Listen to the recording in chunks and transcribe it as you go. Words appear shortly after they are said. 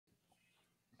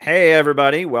Hey,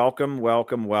 everybody. Welcome,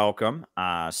 welcome, welcome.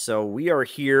 So we are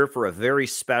here for a very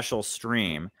special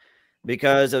stream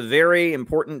because a very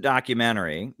important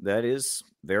documentary that is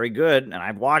very good, and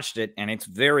I've watched it, and it's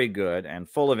very good and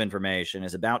full of information,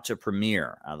 is about to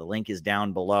premiere. The link is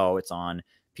down below. It's on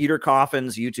Peter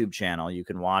Coffin's YouTube channel. You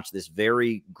can watch this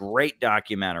very great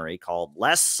documentary called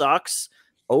Less Sucks,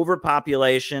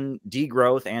 Overpopulation,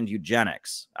 Degrowth, and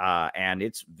Eugenics. And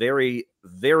it's very,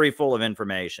 very full of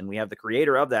information. We have the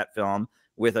creator of that film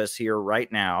with us here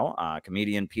right now,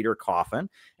 comedian Peter Coffin.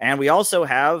 And we also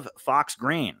have Fox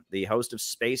Green, the host of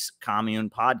Space Commune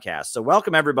Podcast. So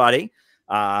welcome, everybody.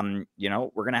 We're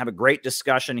going to have a great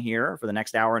discussion here for the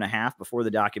next hour and a half before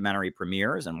the documentary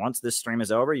premieres. And once this stream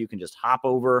is over, you can just hop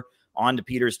over onto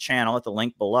Peter's channel at the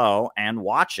link below and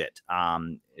watch it.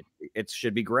 It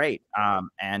should be great.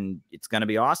 And it's going to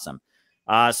be awesome.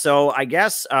 So I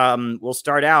guess we'll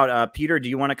start out. Peter, do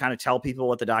you want to kind of tell people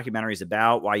what the documentary is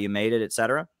about, why you made it,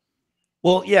 etc.?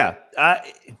 Well, yeah.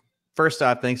 First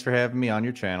off, thanks for having me on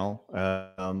your channel.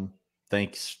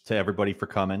 Thanks to everybody for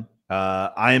coming.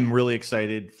 I'm really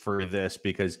excited for this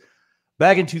because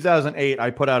back in 2008,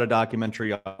 I put out a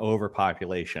documentary on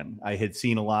overpopulation. I had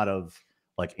seen a lot of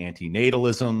like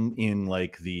antinatalism in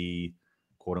like the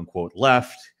quote unquote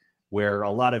left, where a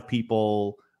lot of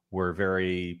people were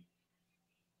very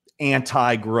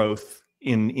anti-growth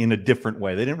in a different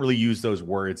way. They didn't really use those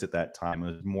words at that time.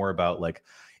 It was more about like,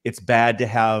 it's bad to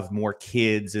have more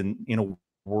kids in a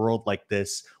world like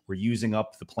this. We're using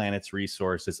up the planet's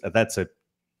resources.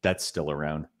 That's still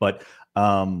around. But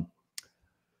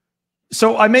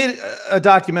so I made a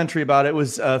documentary about it. It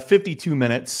was 52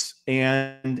 minutes,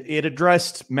 and it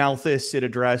addressed Malthus. It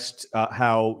addressed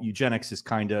how eugenics is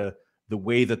kind of the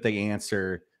way that they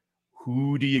answer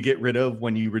who do you get rid of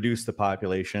when you reduce the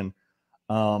population.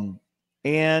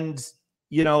 And,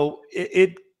 you know,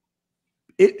 it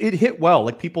hit well.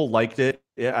 Like, people liked it.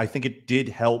 I think it did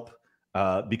help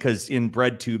because in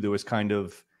BreadTube, there was kind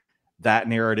of that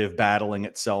narrative battling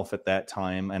itself at that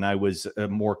time. And I was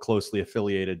more closely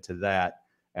affiliated to that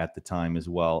at the time as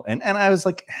well. And I was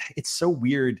like, it's so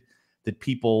weird that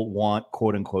people want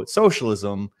quote unquote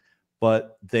socialism,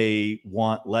 but they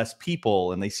want less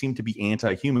people, and they seem to be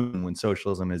anti-human when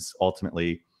socialism is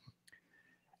ultimately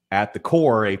at the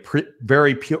core a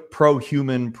very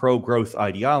pro-human, pro-growth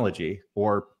ideology,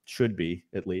 or should be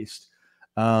at least.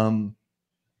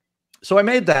 So I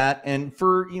made that, and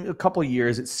for a couple of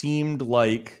years, it seemed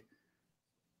like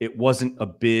it wasn't a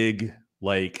big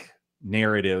like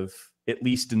narrative, at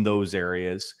least in those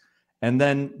areas. And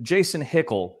then Jason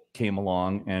Hickel came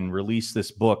along and released this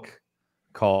book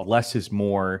called Less is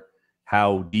More: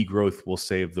 How Degrowth Will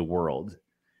Save the World.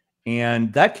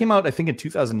 And that came out, I think, in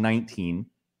 2019,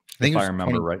 if I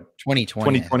remember right.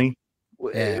 2020. 2020.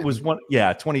 Yeah. It was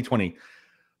 2020.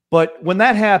 But when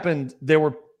that happened, there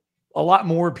were a lot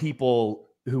more people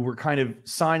who were kind of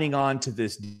signing on to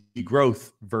this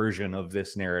degrowth version of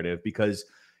this narrative, because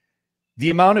the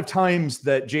amount of times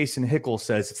that Jason Hickel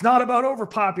says it's not about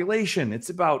overpopulation, it's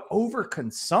about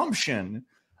overconsumption.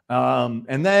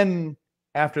 And then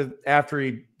after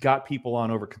he got people on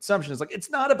overconsumption, it's like, it's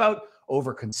not about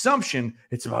overconsumption,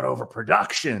 it's about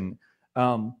overproduction.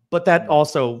 But that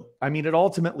also, I mean, it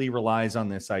ultimately relies on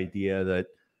this idea that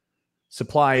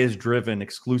supply is driven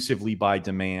exclusively by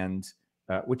demand,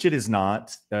 which it is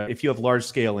not. If you have large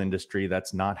scale industry,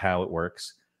 that's not how it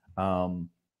works.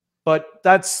 But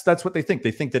that's what they think.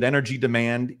 They think that energy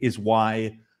demand is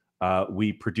why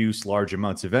we produce large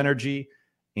amounts of energy,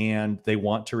 and they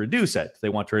want to reduce it. They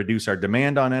want to reduce our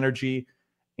demand on energy.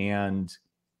 And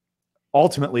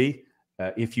ultimately,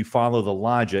 if you follow the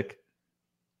logic,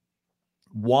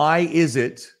 why is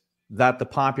it that the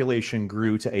population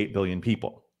grew to 8 billion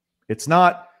people? It's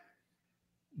not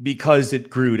because it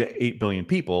grew to 8 billion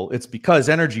people. It's because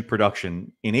energy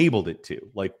production enabled it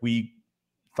to. Like, we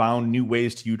found new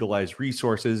ways to utilize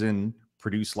resources and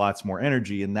produce lots more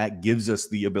energy, and that gives us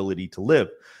the ability to live.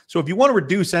 So if you want to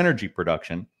reduce energy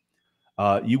production,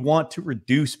 you want to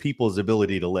reduce people's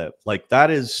ability to live. Like,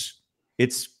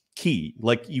 it's key.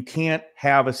 Like, you can't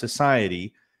have a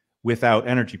society without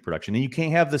energy production, and you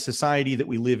can't have the society that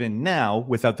we live in now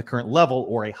without the current level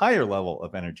or a higher level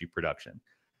of energy production.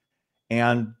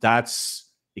 And that's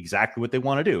exactly what they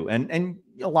want to do. And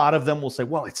a lot of them will say,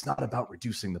 well, it's not about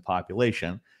reducing the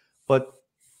population. But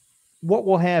what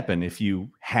will happen if you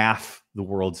half the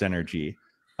world's energy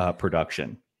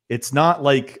production? It's not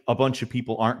like a bunch of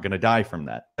people aren't going to die from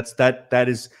that. That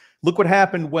is, look what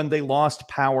happened when they lost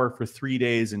power for 3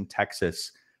 days in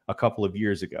Texas a couple of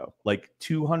years ago. Like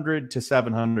 200 to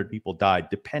 700 people died,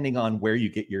 depending on where you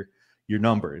get your your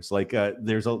numbers. Like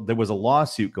there was a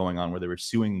lawsuit going on where they were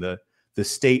suing the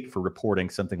state for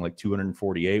reporting something like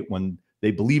 248 when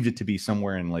they believed it to be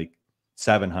somewhere in like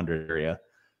 700 area.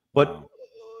 But wow.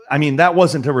 I mean, that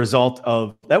wasn't a result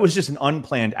of, that was just an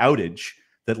unplanned outage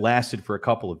that lasted for a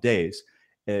couple of days.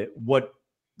 What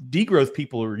degrowth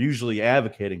people are usually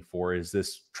advocating for is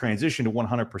this transition to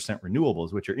 100%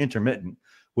 renewables, which are intermittent,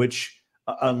 which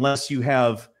unless you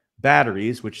have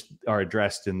batteries, which are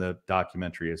addressed in the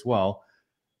documentary as well,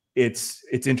 it's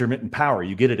intermittent power.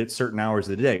 You get it at certain hours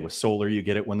of the day. With solar, you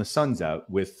get it when the sun's out.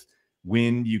 With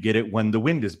wind, you get it when the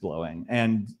wind is blowing.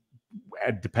 And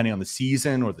depending on the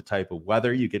season or the type of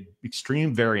weather, you get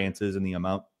extreme variances in the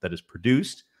amount that is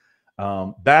produced.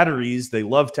 Batteries, they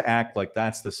love to act like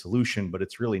that's the solution, but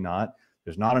it's really not.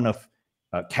 There's not enough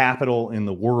capital in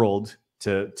the world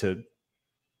to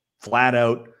flat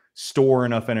out store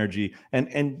enough energy.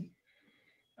 And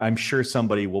I'm sure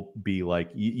somebody will be like,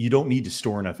 you don't need to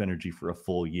store enough energy for a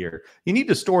full year. You need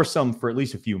to store some for at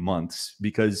least a few months,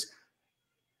 because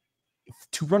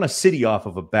to run a city off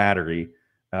of a battery,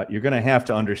 you're going to have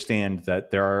to understand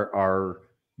that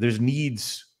there's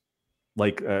needs,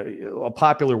 like a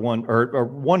popular one, or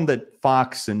one that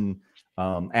Fox and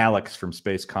Alex from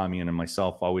Space Commune and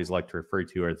myself always like to refer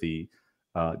to, are the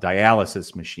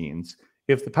dialysis machines.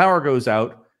 If the power goes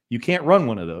out, you can't run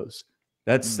one of those.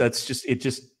 It's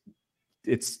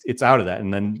out of that.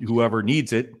 And then whoever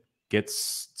needs it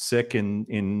gets sick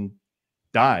and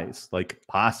dies, like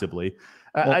possibly.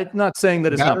 Well, I'm not saying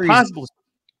that it's not possible.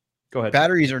 Go ahead.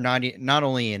 Batteries are not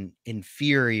only an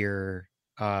inferior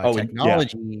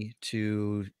technology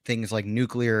to things like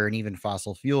nuclear and even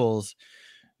fossil fuels,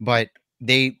 but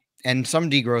some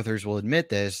degrowthers will admit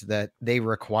this, that they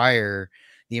require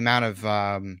the amount of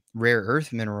rare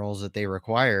earth minerals that they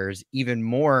require is even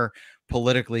more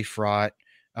politically fraught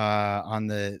on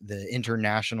the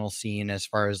international scene, as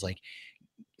far as like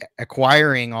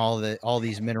acquiring all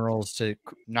these minerals to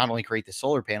not only create the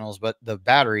solar panels, but the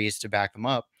batteries to back them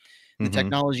up. The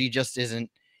technology just isn't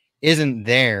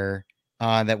there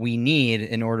that we need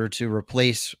in order to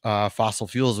replace fossil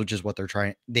fuels, which is what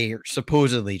they're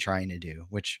supposedly trying to do,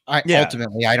 which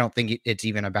ultimately I don't think it's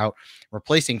even about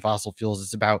replacing fossil fuels.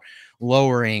 It's about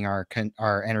lowering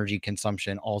our energy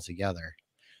consumption altogether.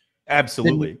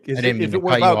 Absolutely. I didn't mean to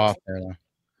cut you off there, though.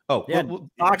 Oh, yeah.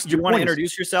 Fox, do you want to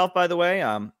introduce yourself, by the way?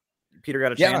 Peter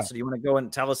got a chance. So do you want to go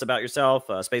and tell us about yourself,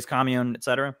 Space Commune,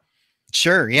 etc.?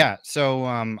 Sure. Yeah. So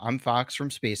I'm Fox from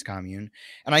Space Commune,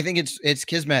 and I think it's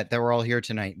kismet that we're all here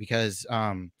tonight because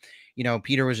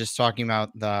Peter was just talking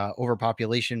about the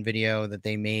overpopulation video that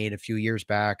they made a few years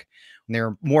back when they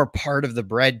were more part of the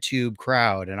bread tube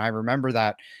crowd. And I remember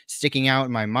that sticking out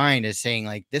in my mind as saying,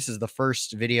 like, this is the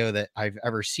first video that I've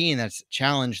ever seen that's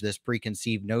challenged this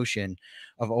preconceived notion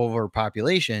of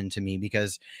overpopulation to me,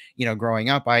 because, growing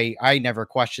up, I never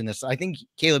questioned this. I think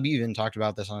Caleb, you even talked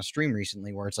about this on a stream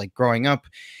recently, where it's like growing up,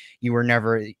 you were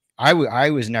never, I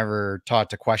was never taught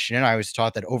to question it. I was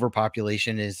taught that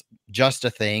overpopulation is just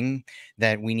a thing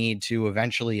that we need to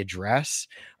eventually address.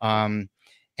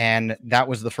 And that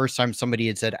was the first time somebody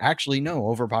had said, actually, no,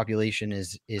 overpopulation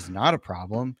is not a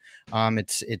problem.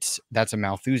 That's a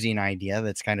Malthusian idea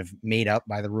that's kind of made up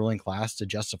by the ruling class to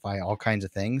justify all kinds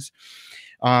of things.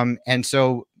 And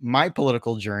so my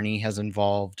political journey has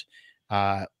involved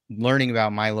learning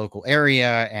about my local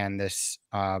area and this,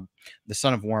 the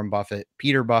son of Warren Buffett,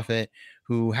 Peter Buffett,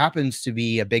 who happens to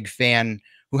be a big fan,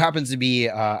 who happens to be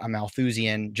a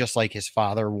Malthusian, just like his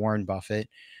father, Warren Buffett,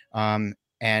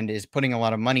 and is putting a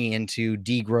lot of money into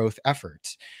degrowth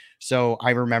efforts. So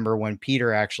I remember when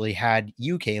Peter actually had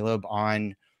you, Caleb,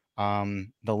 on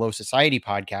the Low Society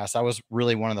podcast. That was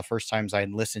really one of the first times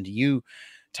I'd listened to you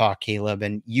talk, Caleb,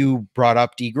 and you brought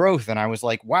up degrowth, and I was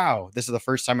like, wow, this is the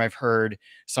first time I've heard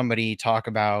somebody talk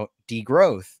about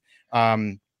degrowth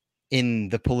in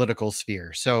the political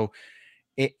sphere. So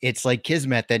it's like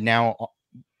kismet that now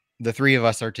the three of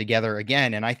us are together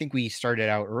again. And I think we started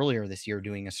out earlier this year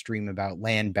doing a stream about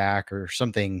land back or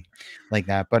something like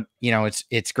that. But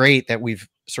it's great that we've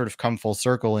sort of come full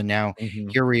circle, and now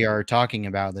here we are talking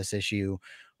about this issue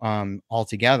all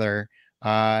together.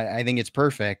 I think it's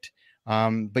perfect.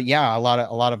 But yeah, a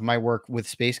lot of my work with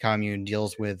Space Commune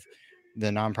deals with the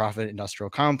nonprofit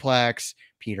industrial complex,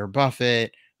 Peter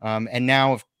Buffett, and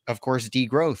now of course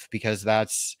degrowth, because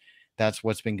that's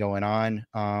what's been going on.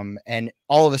 And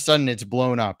all of a sudden it's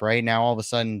blown up right now. All of a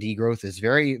sudden degrowth is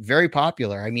very, very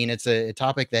popular. I mean, it's a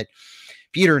topic that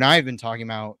Peter and I have been talking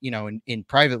about, you know, in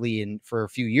privately and for a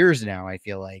few years now, I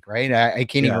feel like, right? I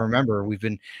can't even remember. We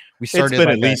started it's been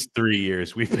like at least 3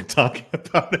 years we've been talking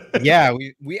about it. Yeah,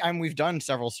 we've done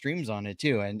several streams on it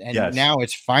too. And Yes. now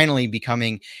it's finally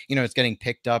becoming, you know, it's getting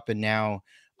picked up, and now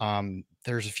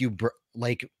there's a few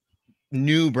like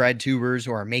new bread tubers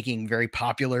who are making very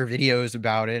popular videos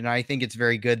about it. And I think it's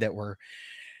very good that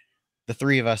the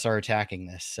three of us are attacking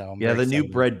this. So yeah, the new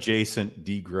bread adjacent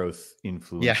degrowth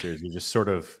influencers are just sort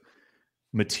of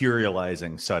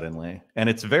materializing suddenly. And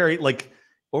it's very, like,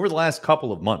 over the last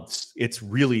couple of months, it's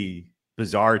really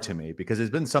bizarre to me because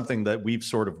it's been something that we've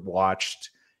sort of watched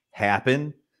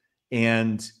happen.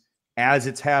 And as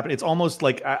it's happened, it's almost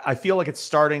like I feel like it's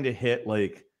starting to hit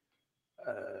like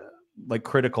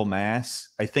critical mass.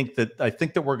 I think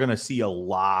that we're going to see a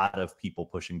lot of people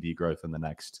pushing degrowth in the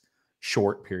next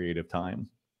short period of time.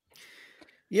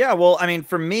 Yeah, well, I mean,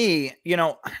 for me, you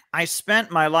know, I spent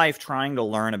my life trying to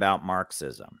learn about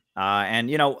Marxism. And,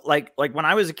 you know, like when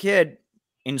I was a kid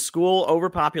in school,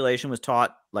 overpopulation was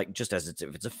taught like just as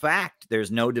if it's a fact.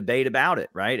 There's no debate about it,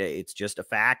 right? It's just a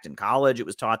fact. In college, it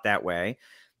was taught that way.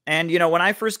 And, you know, when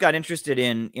I first got interested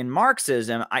in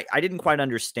Marxism, I didn't quite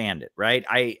understand it, right?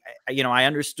 I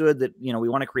understood that, you know, we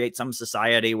want to create some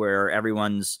society where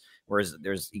whereas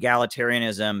there's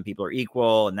egalitarianism, people are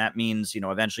equal. And that means, you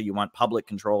know, eventually you want public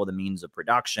control of the means of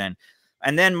production.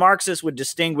 And then Marxists would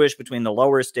distinguish between the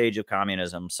lower stage of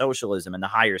communism, socialism, and the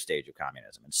higher stage of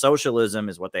communism. And socialism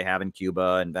is what they have in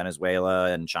Cuba and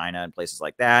Venezuela and China and places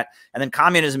like that. And then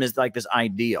communism is like this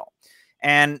ideal.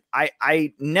 And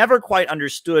I never quite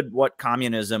understood what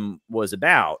communism was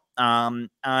about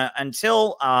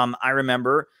until I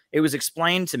remember it was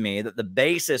explained to me that the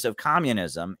basis of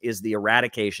communism is the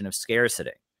eradication of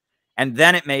scarcity. And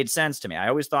then it made sense to me. I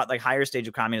always thought like higher stage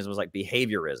of communism was like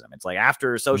behaviorism. It's like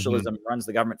after socialism runs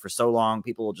the government for so long,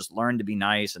 people will just learn to be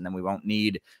nice and then we won't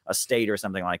need a state or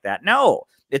something like that. No,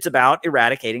 it's about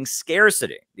eradicating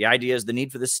scarcity. The idea is the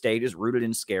need for the state is rooted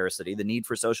in scarcity. The need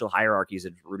for social hierarchies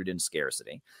is rooted in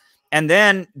scarcity. And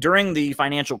then during the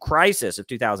financial crisis of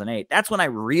 2008, that's when I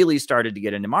really started to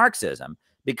get into Marxism,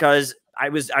 because I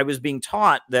was being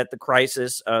taught that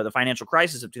the financial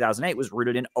crisis of 2008 was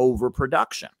rooted in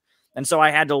overproduction. And so I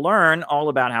had to learn all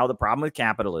about how the problem with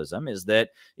capitalism is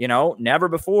that, you know, never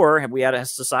before have we had a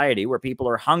society where people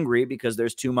are hungry because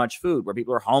there's too much food, where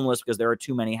people are homeless because there are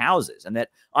too many houses. And that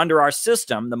under our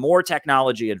system, the more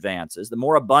technology advances, the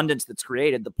more abundance that's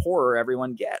created, the poorer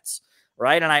everyone gets.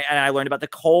 Right. And I learned about the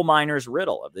coal miner's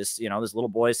riddle of this. You know, this little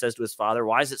boy says to his father,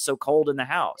 "Why is it so cold in the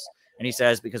house?" And he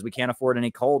says, "Because we can't afford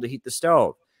any coal to heat the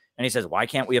stove." And he says, "Why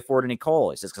can't we afford any coal?"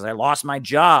 He says, "Because I lost my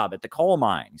job at the coal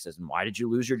mine." He says, "And why did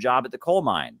you lose your job at the coal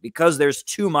mine?" "Because there's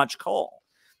too much coal."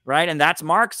 Right. And that's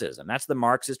Marxism. That's the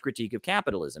Marxist critique of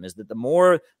capitalism, is that the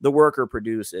more the worker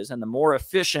produces and the more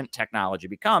efficient technology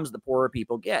becomes, the poorer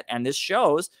people get. And this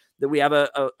shows that we have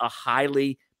a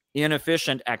highly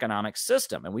inefficient economic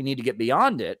system, and we need to get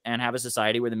beyond it and have a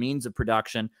society where the means of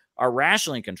production are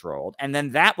rationally controlled. And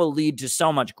then that will lead to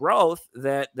so much growth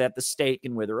that the state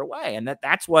can wither away. And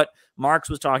that's what Marx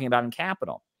was talking about in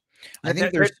Capital. I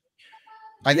think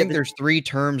there's three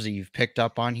terms that you've picked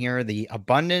up on here: the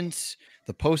abundance,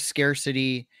 the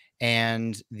post-scarcity,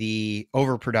 and the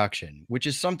overproduction, which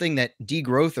is something that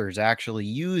degrowthers actually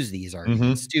use these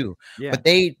arguments too. Yeah. But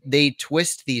they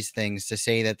twist these things to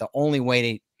say that the only way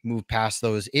to move past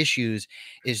those issues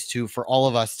is for all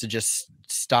of us to just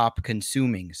stop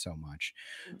consuming so much.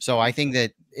 So I think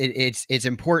that it's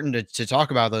important to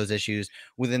talk about those issues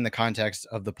within the context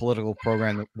of the political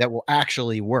program that will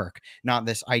actually work, not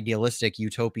this idealistic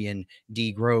utopian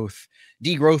degrowth.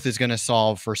 Degrowth is going to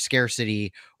solve for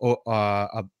scarcity,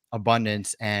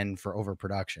 abundance, and for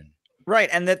overproduction. Right.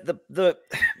 And that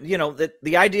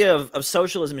the idea of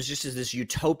socialism is just as this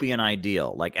utopian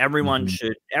ideal, like everyone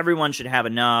should have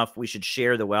enough. We should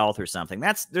share the wealth or something.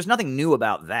 There's nothing new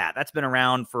about that. That's been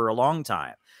around for a long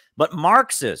time. But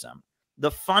Marxism,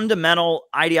 the fundamental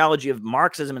ideology of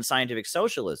Marxism and scientific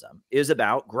socialism, is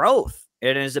about growth.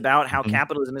 It is about how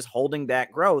capitalism is holding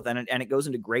back growth. And it goes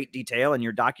into great detail in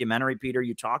your documentary, Peter.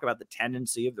 You talk about the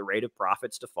tendency of the rate of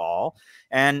profits to fall.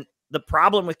 And the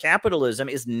problem with capitalism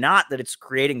is not that it's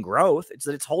creating growth. It's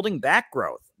that it's holding back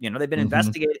growth. You know, they've been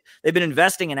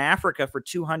investing in Africa for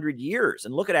 200 years.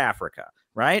 And look at Africa,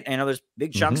 right? You know, there's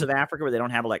big chunks of Africa where they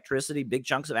don't have electricity, big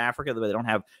chunks of Africa where they don't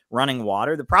have running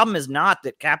water. The problem is not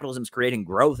that capitalism is creating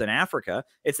growth in Africa.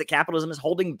 It's that capitalism is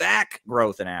holding back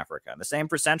growth in Africa. And the same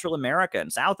for Central America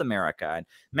and South America and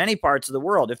many parts of the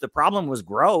world. If the problem was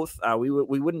growth, we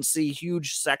wouldn't see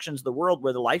huge sections of the world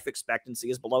where the life expectancy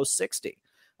is below 60.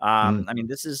 I mean,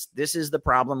 this is the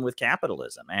problem with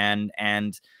capitalism,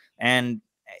 and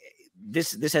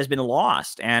this has been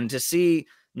lost. And to see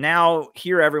now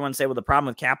hear everyone say, well, the problem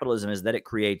with capitalism is that it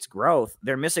creates growth,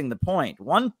 they're missing the point.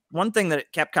 One thing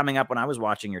that kept coming up when I was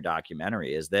watching your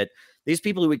documentary is that these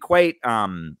people who equate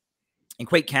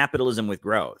capitalism with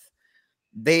growth,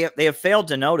 they have failed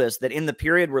to notice that in the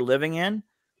period we're living in,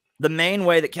 the main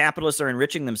way that capitalists are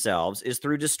enriching themselves is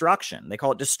through destruction. They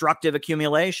call it destructive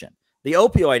accumulation. The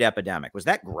opioid epidemic, was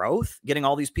that growth? Getting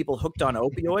all these people hooked on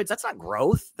opioids? That's not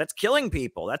growth. That's killing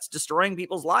people. That's destroying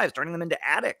people's lives, turning them into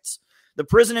addicts. The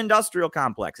prison industrial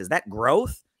complex, is that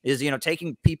growth? Is,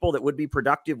 taking people that would be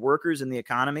productive workers in the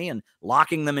economy and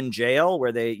locking them in jail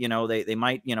where they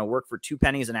might, work for 2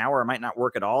 pennies an hour or might not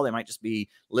work at all. They might just be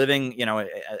living,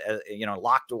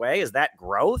 locked away. Is that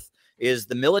growth? Is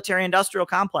the military industrial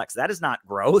complex, that is not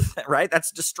growth, right?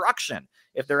 That's destruction.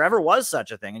 If there ever was such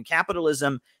a thing. And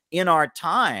capitalism in our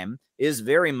time is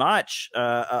very much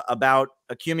about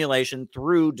accumulation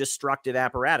through destructive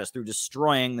apparatus, through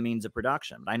destroying the means of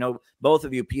production. I know both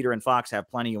of you, Peter and Fox, have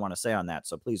plenty you want to say on that,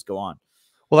 so please go on.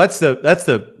 Well, that's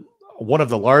the one of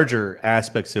the larger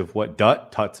aspects of what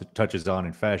Dutt touches on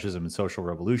in Fascism and Social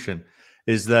Revolution,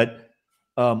 is that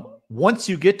once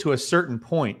you get to a certain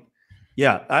point,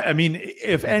 I mean,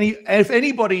 if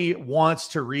anybody wants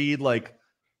to read like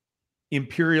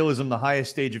Imperialism, the Highest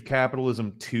Stage of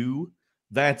Capitalism 2,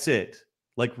 that's it.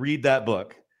 Like, read that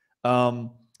book.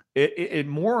 It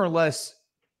more or less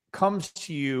comes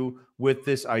to you with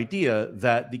this idea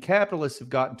that the capitalists have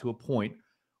gotten to a point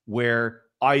where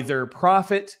either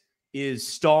profit is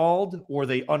stalled or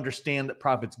they understand that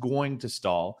profit's going to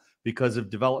stall because of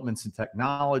developments in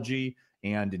technology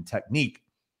and in technique.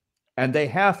 And they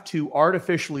have to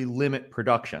artificially limit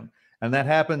production. And that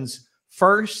happens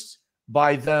first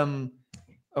by them.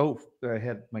 Oh, I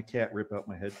had my cat rip out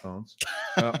my headphones.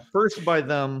 First by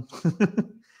them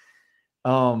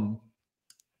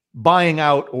buying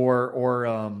out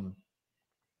or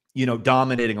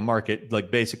dominating a market,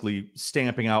 like basically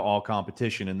stamping out all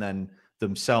competition, and then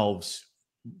themselves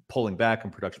pulling back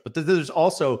on production. But there's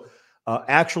also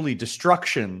actually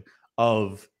destruction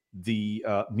of the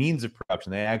means of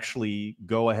production. They actually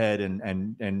go ahead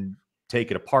and take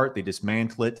it apart. They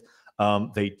dismantle it.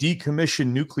 They decommission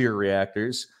nuclear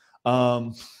reactors.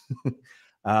 That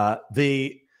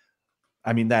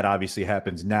obviously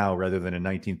happens now rather than in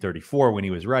 1934 when he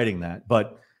was writing that,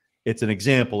 but it's an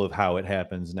example of how it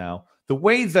happens now. The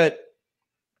way that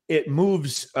it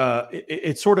moves,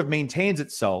 it sort of maintains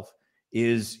itself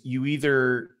is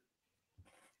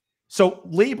so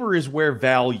labor is where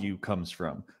value comes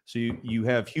from. So you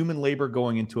have human labor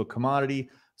going into a commodity.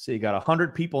 So you got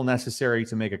 100 people necessary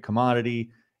to make a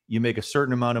commodity. You make a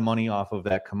certain amount of money off of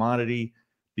that commodity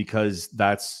because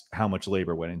that's how much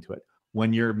labor went into it.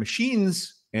 When your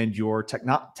machines and your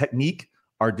technique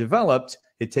are developed,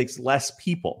 it takes less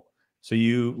people. So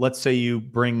let's say you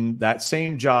bring that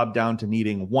same job down to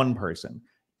needing one person,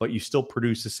 but you still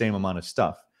produce the same amount of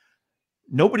stuff.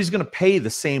 Nobody's going to pay the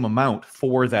same amount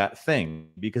for that thing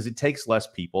because it takes less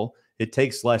people. It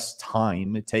takes less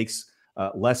time. It takes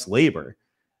less labor.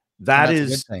 That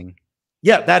is a good thing.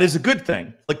 Yeah, that is a good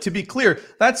thing. Like, to be clear,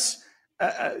 that's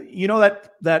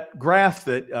that graph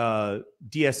that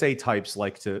DSA types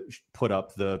like to put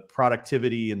up, the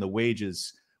productivity and the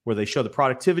wages, where they show the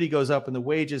productivity goes up and the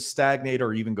wages stagnate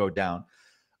or even go down.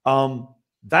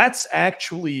 That's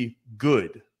actually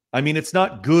good. I mean, it's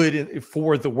not good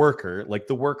for the worker. Like,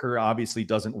 the worker obviously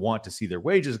doesn't want to see their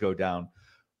wages go down.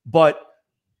 But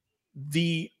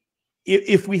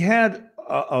if we had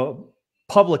a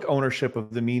public ownership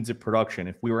of the means of production,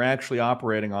 if we were actually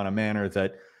operating on a manner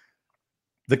that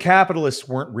the capitalists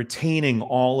weren't retaining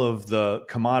all of the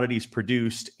commodities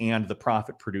produced and the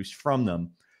profit produced from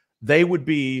them,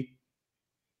 we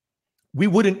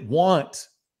wouldn't want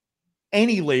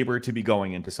any labor to be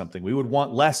going into something. We would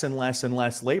want less and less and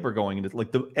less labor going into,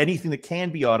 like, anything that can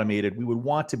be automated, we would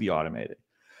want to be automated.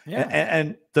 Yeah.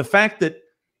 And the fact that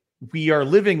we are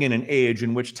living in an age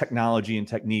in which technology and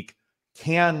technique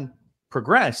can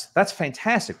progress, that's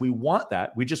fantastic. We want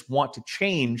that. We just want to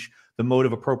change the mode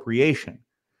of appropriation.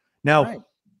 Now,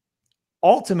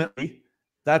 ultimately,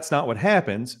 that's not what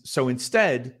happens. So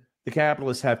instead, the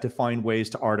capitalists have to find ways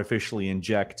to artificially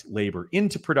inject labor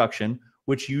into production,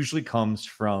 which usually comes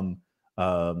from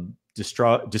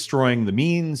destroying the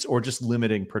means or just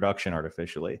limiting production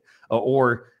artificially,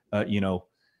 or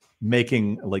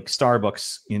making, like,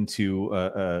 Starbucks into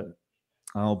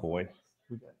oh boy,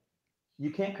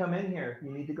 you can't come in here.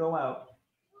 You need to go out.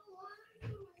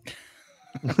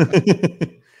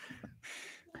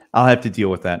 I'll have to deal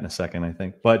with that in a second, I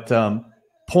think. But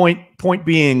Point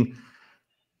being,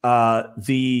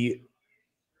 the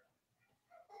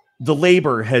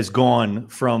labor has gone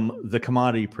from the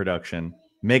commodity production,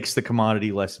 makes the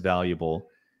commodity less valuable,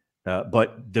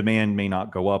 but demand may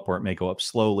not go up, or it may go up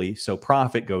slowly. So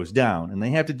profit goes down, and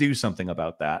they have to do something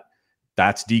about that.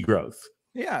 That's degrowth.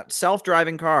 Yeah,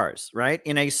 self-driving cars, right?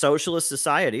 In a socialist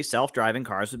society, self-driving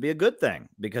cars would be a good thing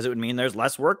because it would mean there's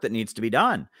less work that needs to be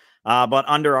done. But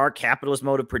under our capitalist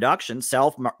mode of production,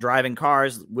 self-driving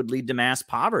cars would lead to mass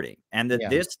poverty. And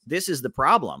this is the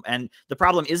problem. And the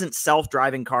problem isn't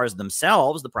self-driving cars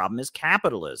themselves. The problem is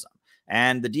capitalism.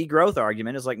 And the degrowth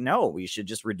argument is like, no, we should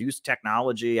just reduce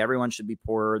technology. Everyone should be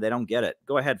poorer. They don't get it.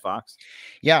 Go ahead, Fox.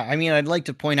 Yeah, I mean, I'd like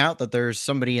to point out that there's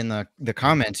somebody in the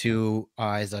comments who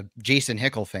is a Jason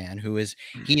Hickel fan,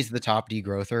 he's the top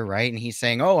degrowther, right? And he's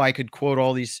saying, oh, I could quote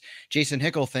all these Jason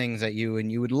Hickel things at you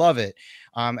and you would love it.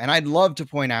 And I'd love to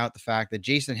point out the fact that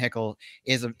Jason Hickel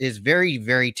is very,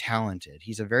 very talented.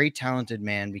 He's a very talented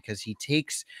man because he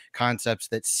takes concepts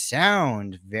that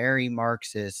sound very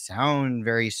Marxist, sound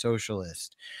very socialist,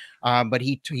 but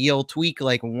he'll tweak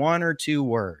like one or two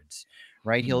words,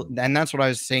 right? And that's what I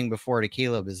was saying before to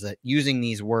Caleb, is that using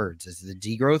these words, as the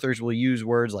degrowthers will use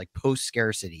words like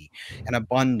post-scarcity and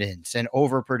abundance and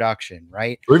overproduction,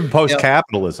 right? Or even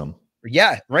post-capitalism.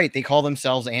 Yeah, right. They call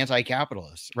themselves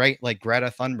anti-capitalists, right? Like Greta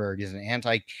Thunberg is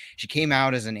she came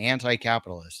out as an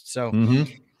anti-capitalist. So,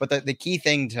 but the key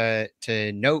thing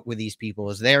to note with these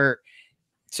people is here's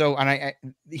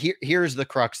the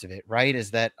crux of it, right?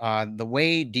 Is that the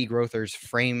way degrowthers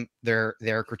frame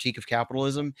their critique of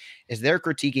capitalism is they're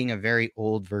critiquing a very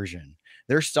old version.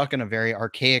 They're stuck in a very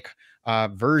archaic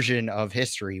version of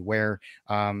history where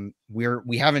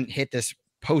we haven't hit this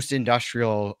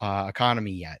post-industrial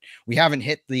economy yet. We haven't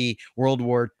hit the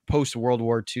post-World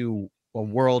War II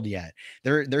world yet.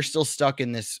 They're still stuck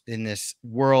in this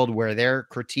world where they're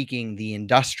critiquing the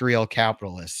industrial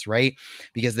capitalists, right?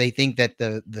 Because they think that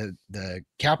the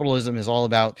capitalism is all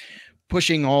about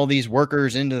pushing all these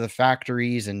workers into the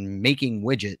factories and making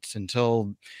widgets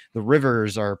until the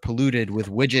rivers are polluted with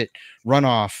widget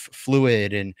runoff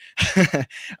fluid. And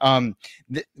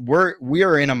we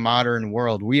are in a modern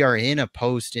world. We are in a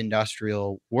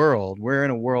post-industrial world. We're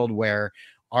in a world where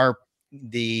we're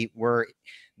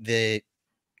the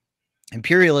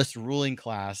imperialist ruling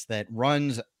class that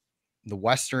runs the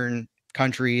Western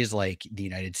countries like the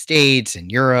United States and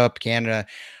Europe, Canada.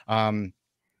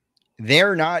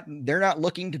 They're not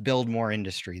looking to build more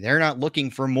industry. They're not looking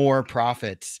for more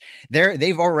profits.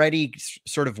 They've already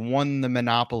sort of won the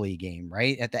monopoly game,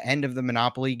 right? At the end of the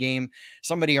monopoly game,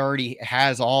 somebody already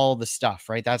has all the stuff,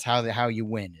 right? That's how you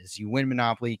win, is you win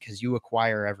monopoly because you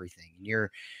acquire everything and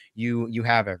you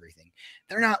have everything.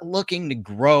 They're not looking to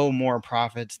grow more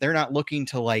profits. They're not looking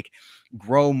to like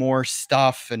grow more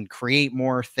stuff and create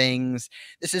more things.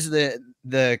 This is the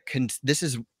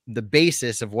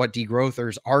basis of what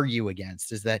degrowthers argue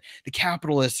against, is that the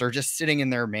capitalists are just sitting in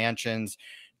their mansions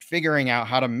figuring out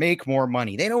how to make more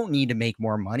money. They don't need to make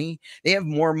more money. They have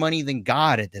more money than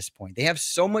God at this point. They have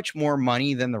so much more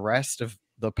money than the rest of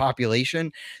the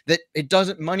population that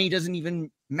money doesn't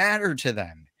even matter to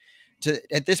them.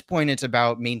 At this point, it's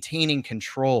about maintaining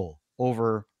control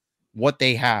over what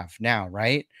they have now,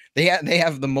 right? They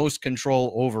have the most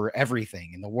control over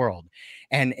everything in the world.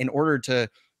 And in order to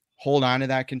hold on to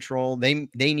that control, they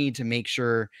need to make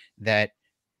sure that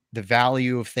the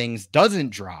value of things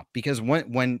doesn't drop, because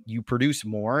when you produce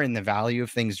more and the value of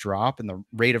things drop and the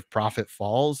rate of profit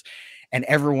falls and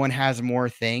everyone has more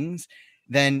things,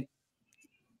 then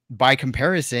by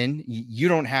comparison, you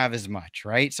don't have as much,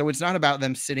 right? So it's not about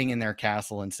them sitting in their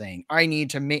castle and saying,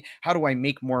 how do I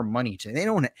make more money today?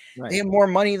 They have more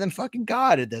money than fucking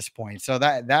God at this point. So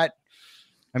that's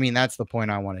the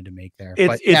point I wanted to make there.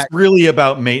 It's really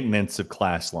about maintenance of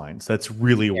class lines. That's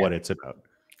really what it's about.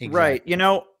 Exactly. Right. You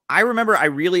know, I remember I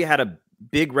really had a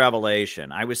big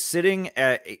revelation. I was sitting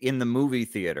in the movie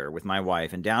theater with my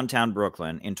wife in downtown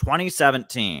Brooklyn in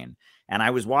 2017. And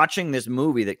I was watching this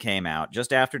movie that came out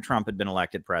just after Trump had been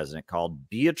elected president called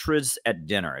Beatrice at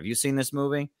Dinner. Have you seen this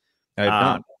movie? I have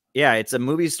not. Yeah, it's a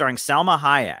movie starring Salma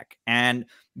Hayek. And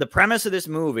the premise of this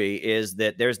movie is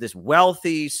that there's this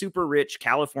wealthy, super rich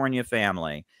California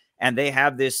family. And they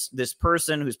have this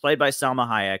person who's played by Salma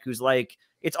Hayek, who's like,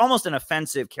 it's almost an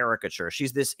offensive caricature.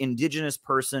 She's this indigenous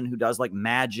person who does like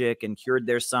magic and cured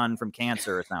their son from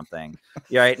cancer or something.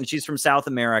 Right. And she's from South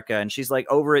America. And she's like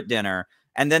over at dinner.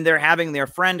 And then they're having their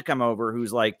friend come over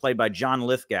who's like played by John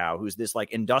Lithgow, who's this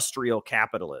like industrial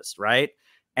capitalist, right?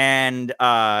 And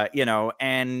you know,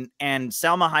 and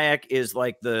Salma Hayek is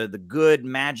like the good,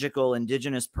 magical,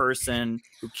 indigenous person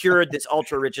who cured this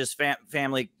ultra richest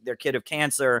family, their kid, of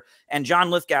cancer. And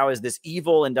John Lithgow is this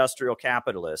evil industrial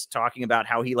capitalist talking about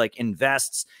how he like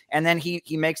invests, and then he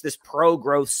makes this pro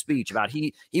growth speech about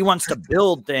he wants to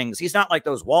build things. He's not like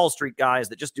those Wall Street guys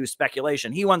that just do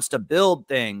speculation. He wants to build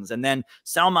things. And then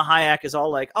Salma Hayek is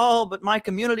all like, oh, but my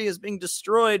community is being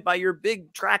destroyed by your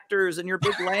big tractors and your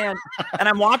big land. And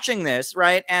I'm watching this,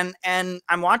 right? And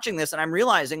I'm watching this and I'm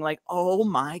realizing like, oh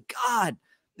my God,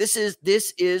 this is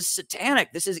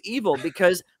satanic. This is evil,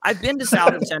 because I've been to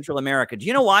South and Central America. Do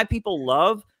you know why people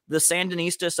love the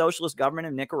Sandinista socialist government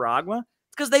in Nicaragua?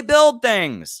 It's because they build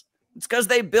things. It's because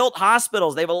they built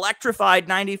hospitals. They've electrified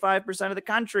 95% of the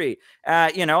country.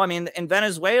 You know, I mean, in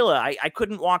Venezuela, I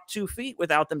couldn't walk 2 feet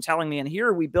without them telling me, and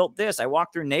here we built this. I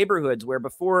walked through neighborhoods where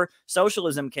before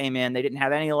socialism came in, they didn't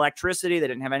have any electricity. They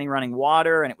didn't have any running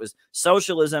water. And it was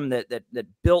socialism that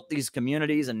built these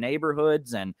communities and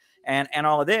neighborhoods and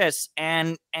all of this.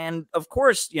 And of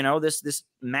course, you know, this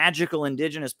magical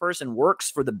indigenous person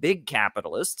works for the big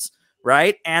capitalists,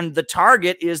 right? And the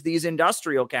target is these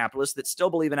industrial capitalists that still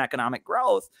believe in economic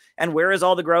growth. And where is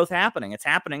all the growth happening? It's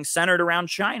happening centered around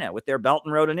China with their Belt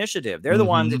and Road Initiative. They're the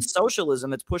ones, it's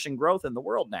socialism that's pushing growth in the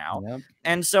world now. Yep.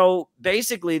 And so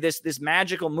basically this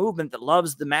magical movement that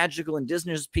loves the magical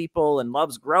indigenous people and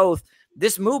loves growth,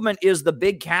 this movement is the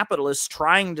big capitalists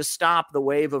trying to stop the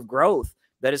wave of growth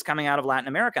that is coming out of Latin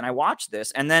America. And I watched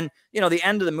this. And then, you know, the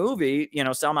end of the movie, you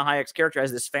know, Salma Hayek's character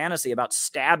has this fantasy about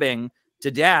stabbing to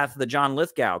death the John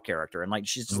Lithgow character, and like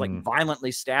she's just like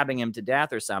violently stabbing him to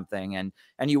death or something. And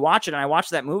you watch it, and I watched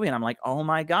that movie, and I'm like, oh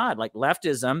my God, like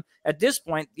leftism at this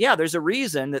point, yeah, there's a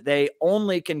reason that they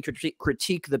only can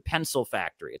critique the pencil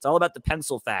factory. It's all about the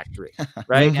pencil factory,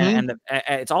 right? And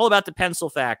it's all about the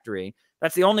pencil factory.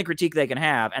 That's the only critique they can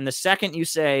have. And the second you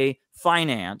say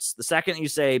finance, the second you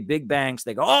say big banks,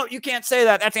 they go, oh, you can't say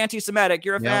that. That's anti-Semitic.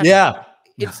 You're a fascist. Yeah.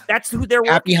 That's who they're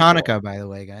Happy working Hanukkah, for. By the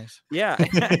way, guys. Yeah.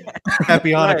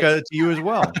 Happy Hanukkah to you as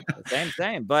well.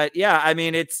 Same. But yeah, I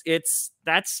mean,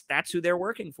 that's who they're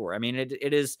working for. I mean,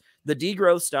 it is the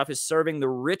degrowth stuff is serving the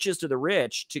richest of the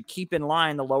rich to keep in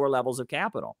line the lower levels of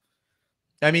capital.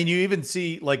 I mean, you even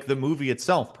see like the movie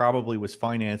itself probably was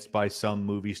financed by some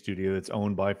movie studio that's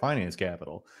owned by finance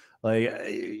capital. Like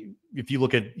if you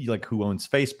look at like who owns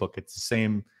Facebook, it's the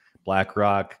same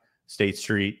BlackRock, State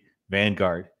Street,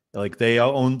 Vanguard. Like they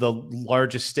own the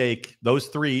largest stake. Those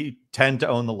three tend to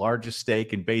own the largest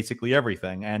stake in basically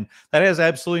everything. And that has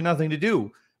absolutely nothing to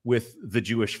do with the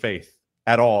Jewish faith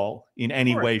at all in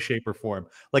any way, shape, or form.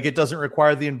 Like it doesn't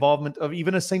require the involvement of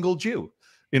even a single Jew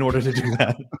in order to do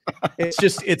that. It's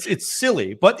just, it's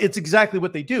silly, but it's exactly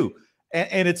what they do.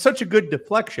 And it's such a good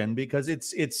deflection because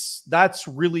that's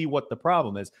really what the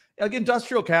problem is. Like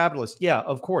industrial capitalists, yeah,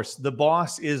 of course, the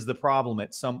boss is the problem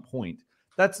at some point.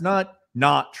 That's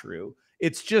not true.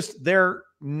 It's just they're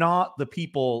not the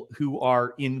people who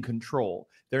are in control.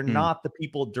 They're not the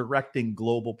people directing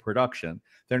global production.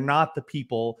 They're not the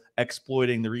people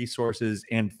exploiting the resources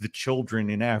and the children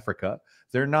in Africa.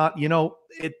 They're not, you know,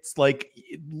 it's like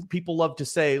people love to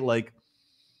say like,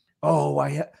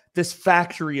 oh, this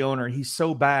factory owner, he's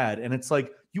so bad. And it's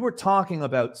like, you were talking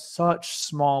about such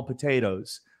small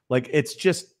potatoes. Like it's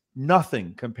just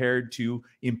nothing compared to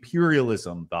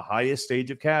imperialism, the highest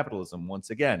stage of capitalism. Once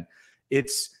again,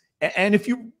 and if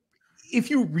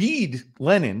you read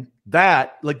Lenin,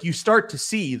 that like you start to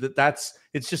see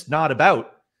it's just not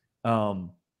about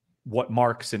what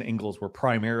Marx and Engels were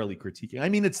primarily critiquing. I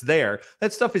mean, it's there.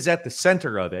 That stuff is at the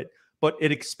center of it, but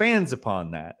it expands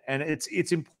upon that. And it's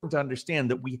important to understand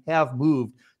that we have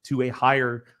moved to a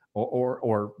higher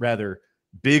or rather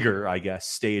bigger, I guess,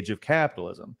 stage of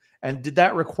capitalism. And did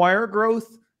that require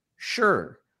growth?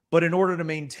 Sure. But in order to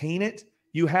maintain it,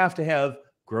 you have to have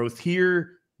growth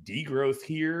here, degrowth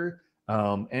here,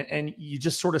 and you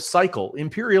just sort of cycle.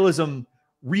 Imperialism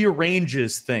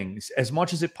rearranges things as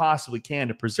much as it possibly can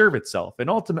to preserve itself. And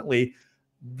ultimately,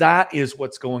 that is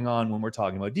what's going on when we're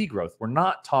talking about degrowth. We're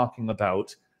not talking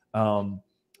about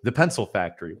the pencil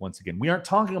factory, once again. We aren't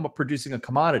talking about producing a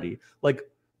commodity. Like,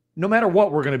 no matter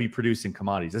what, we're going to be producing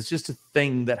commodities. That's just a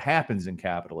thing that happens in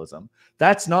capitalism.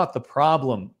 That's not the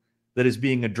problem that is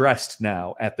being addressed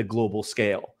now at the global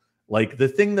scale. Like the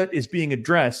thing that is being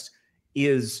addressed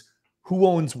is who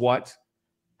owns what,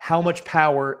 how much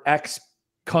power X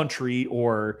country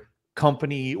or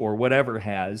company or whatever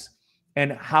has,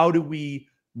 and how do we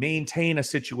maintain a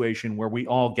situation where we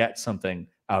all get something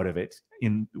out of it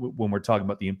when we're talking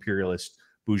about the imperialist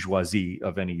bourgeoisie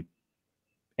of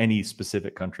any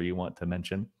specific country you want to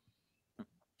mention.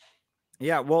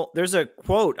 Yeah, well, there's a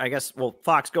quote, I guess. Well,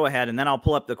 Fox, go ahead, and then I'll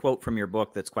pull up the quote from your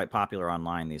book that's quite popular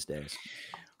online these days.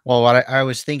 Well, what I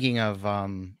was thinking of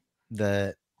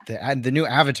the new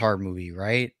Avatar movie,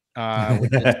 right?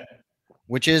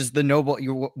 Which is the noble.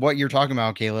 What you're talking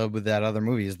about, Caleb, with that other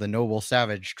movie is the noble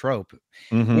savage trope,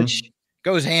 which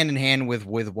goes hand in hand with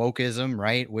wokeism,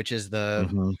 right? Which is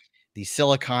the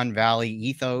Silicon Valley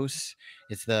ethos.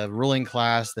 It's the ruling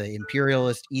class, the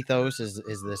imperialist ethos is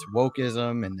this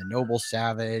wokeism and the noble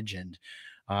savage. And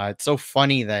it's so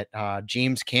funny that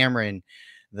James Cameron,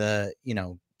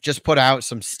 just put out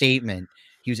some statement.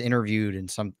 He was interviewed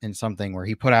in something where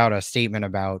he put out a statement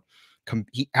about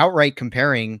he outright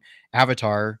comparing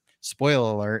Avatar.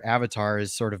 Spoiler alert, Avatar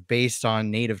is sort of based on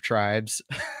native tribes.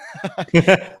 What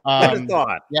a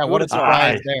thought. Yeah, what a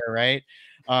surprise there, right?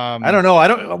 I don't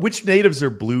know. Which natives are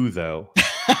blue though?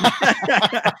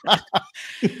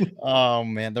 Oh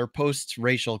man, they're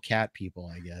post-racial cat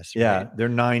people, I guess. Right? Yeah, they're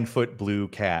 9-foot blue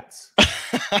cats.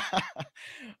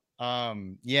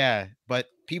 Yeah, but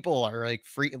people are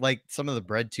like some of the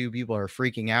BreadTube people are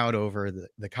freaking out over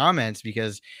the comments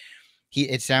because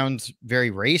it sounds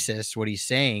very racist what he's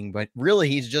saying, but really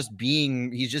he's just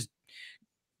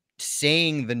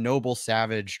saying the noble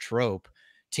savage trope,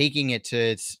 taking it to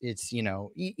its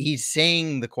he's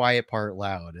saying the quiet part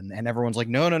loud, and everyone's like,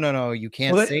 no, you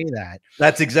can't say that.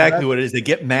 That's exactly what it is. They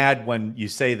get mad when you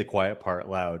say the quiet part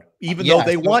loud, even though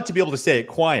they want to be able to say it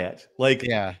quiet.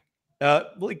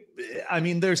 I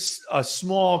mean, there's a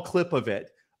small clip of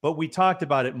it, but we talked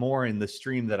about it more in the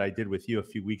stream that I did with you a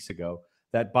few weeks ago,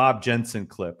 that Bob Jensen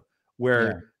clip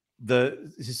where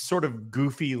his sort of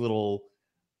goofy little,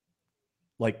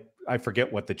 like, I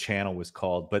forget what the channel was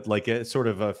called, but like a sort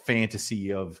of a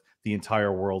fantasy of the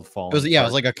entire world falling. It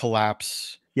was like a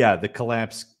collapse. Yeah, the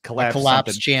collapse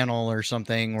channel or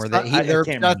something, or they're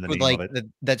obsessed with like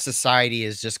that society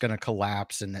is just going to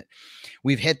collapse and that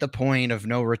we've hit the point of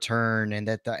no return and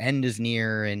that the end is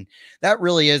near. And that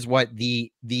really is what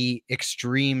the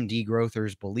extreme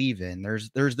degrowthers believe in.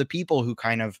 There's the people who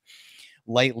kind of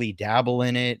lightly dabble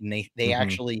in it, and they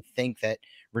actually think that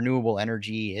renewable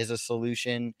energy is a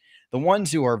solution. The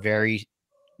ones who are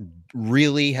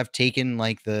really have taken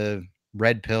like the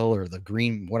red pill or the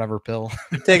green whatever pill,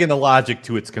 they've taken the logic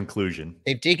to its conclusion.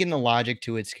 They've taken the logic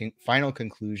to its final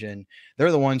conclusion.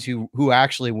 They're the ones who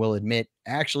actually will admit,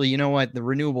 actually, you know what, the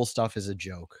renewable stuff is a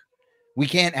joke. We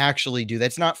can't actually do that.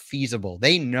 It's not feasible.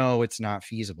 They know it's not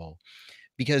feasible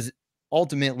because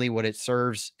ultimately what it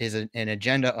serves is an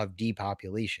agenda of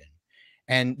depopulation.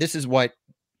 And this is what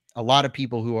a lot of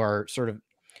people who are sort of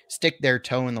stick their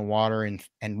toe in the water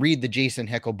and read the Jason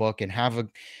Hickel book and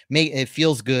it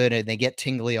feels good and they get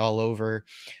tingly all over.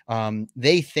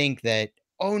 They think that,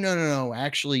 oh, no,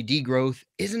 actually degrowth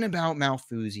isn't about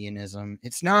Malthusianism.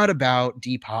 It's not about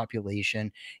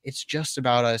depopulation. It's just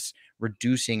about us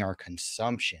reducing our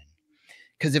consumption.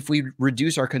 Because if we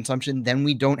reduce our consumption, then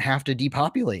we don't have to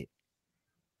depopulate.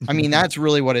 I mean, that's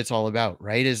really what it's all about,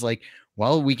 right? Is like,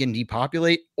 well, we can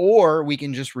depopulate or we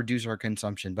can just reduce our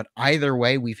consumption. But either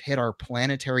way, we've hit our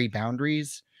planetary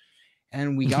boundaries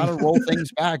and we got to roll things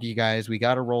back, you guys. We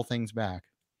got to roll things back.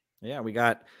 Yeah, we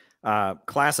got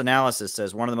Class Analysis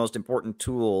says one of the most important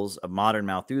tools of modern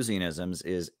Malthusianisms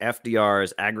is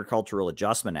FDR's Agricultural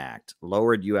Adjustment Act,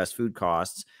 lowered U.S. food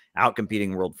costs,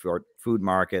 outcompeting world food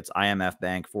markets, IMF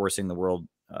Bank forcing the world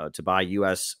to buy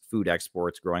U.S. food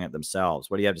exports, growing it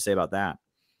themselves. What do you have to say about that?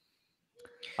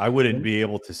 I wouldn't be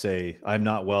able to say. I'm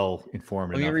not well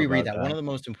informed. Let me reread that. One of the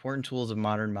most important tools of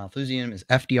modern Malthusianism is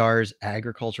FDR's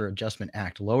Agriculture Adjustment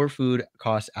Act, lower food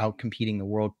costs, outcompeting the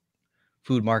world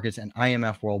food markets, and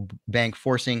IMF World Bank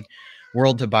forcing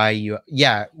world to buy you.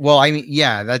 Yeah, well, I mean,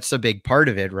 yeah, that's a big part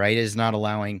of it, right? Is not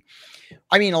allowing.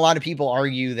 I mean, a lot of people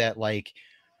argue that like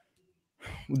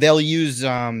they'll use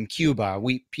Cuba.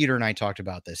 Peter and I talked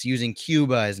about this, using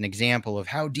Cuba as an example of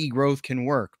how degrowth can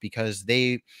work because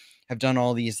they have done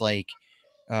all these like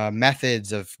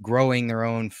methods of growing their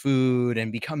own food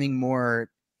and becoming more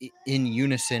in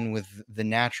unison with the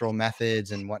natural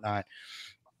methods and whatnot.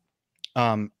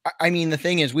 I mean, the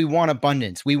thing is, we want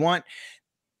abundance. We want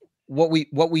what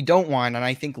we don't want. And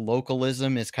I think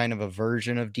localism is kind of a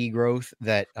version of degrowth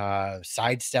that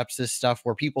sidesteps this stuff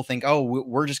where people think, oh,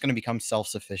 we're just going to become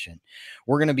self-sufficient.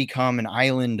 We're going to become an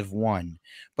island of one.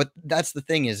 But that's the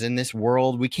thing is in this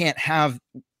world,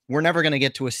 we're never going to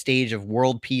get to a stage of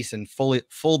world peace and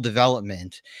full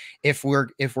development if we're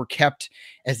kept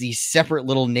as these separate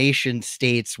little nation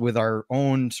states with our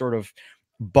own sort of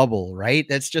bubble, right?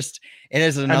 It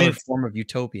is another form of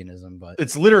utopianism, but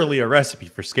it's literally a recipe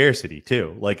for scarcity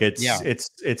too. Like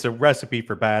it's a recipe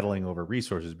for battling over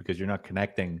resources because you're not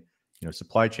connecting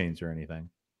supply chains or anything.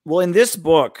 Well, in this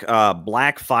book,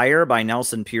 Black Fire by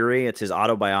Nelson Peary, it's his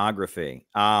autobiography.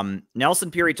 Nelson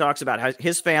Peary talks about how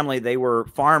his family, they were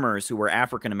farmers who were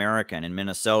African-American in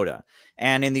Minnesota.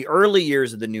 And in the early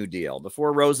years of the New Deal,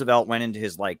 before Roosevelt went into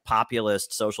his like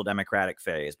populist social democratic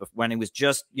phase, but when he was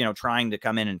just, trying to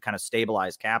come in and kind of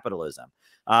stabilize capitalism,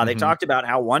 they talked about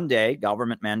how one day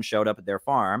government men showed up at their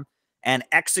farm and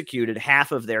executed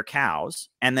half of their cows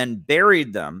and then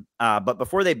buried them. But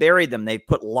before they buried them, they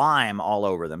put lime all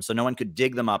over them so no one could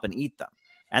dig them up and eat them.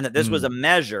 And that this was a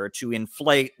measure to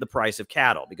inflate the price of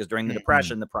cattle, because during the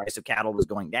Depression, the price of cattle was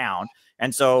going down.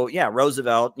 And so, yeah,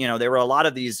 Roosevelt, there were a lot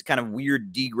of these kind of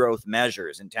weird degrowth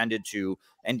measures intended to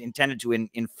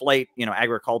inflate,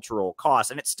 agricultural costs.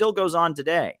 And it still goes on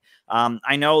today.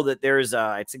 I know that there's,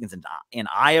 I think it's in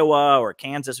Iowa or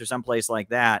Kansas or someplace like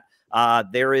that.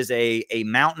 There is a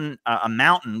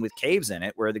mountain with caves in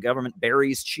it where the government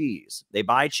buries cheese. They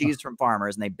buy cheese from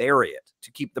farmers and they bury it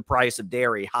to keep the price of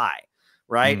dairy high.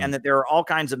 Right. And that there are all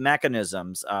kinds of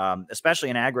mechanisms,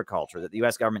 especially in agriculture, that the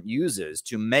U.S. government uses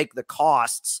to make the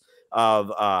costs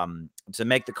of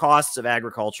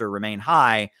agriculture remain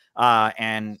high,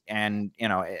 and in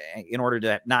order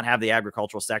to not have the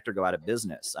agricultural sector go out of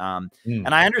business.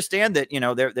 And I understand that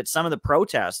that some of the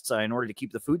protests in order to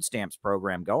keep the food stamps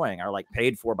program going are like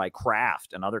paid for by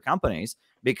Kraft and other companies,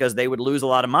 because they would lose a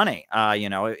lot of money,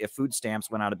 if food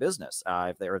stamps went out of business,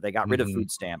 if they got rid of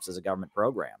food stamps as a government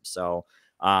program. So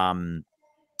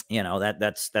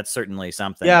that's certainly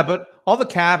something. Yeah, but all the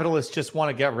capitalists just want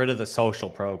to get rid of the social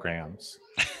programs.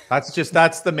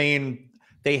 That's the main.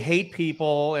 They hate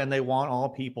people and they want all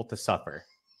people to suffer.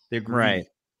 They're greedy.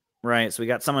 Right. So we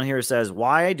got someone here who says,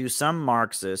 why do some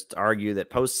Marxists argue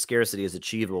that post-scarcity is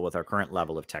achievable with our current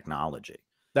level of technology?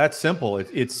 That's simple.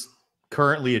 It's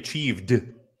currently achieved.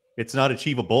 It's not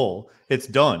achievable. It's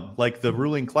done. Like, the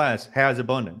ruling class has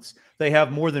abundance. They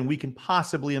have more than we can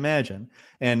possibly imagine.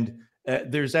 And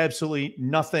there's absolutely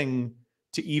nothing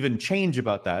to even change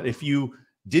about that. If you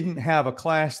didn't have a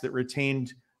class that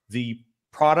retained the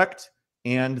product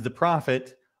and the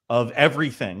profit of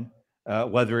everything,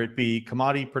 whether it be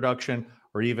commodity production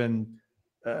or even,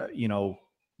 the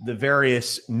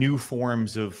various new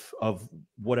forms of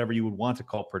whatever you would want to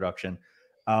call production,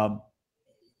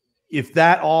 if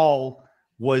that all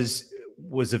was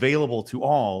available to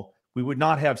all, we would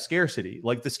not have scarcity.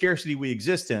 Like, the scarcity we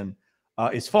exist in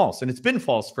is false, and it's been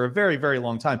false for a very, very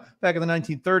long time. Back in the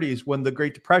 1930s, when the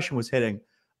Great Depression was hitting,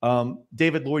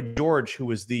 David Lloyd George, who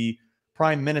was the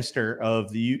Prime Minister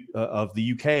of the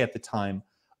UK at the time,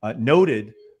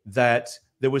 noted that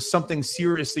there was something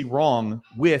seriously wrong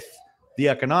with the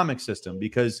economic system,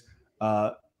 because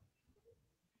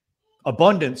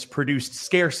abundance produced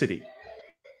scarcity.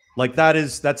 Like,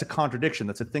 that's a contradiction.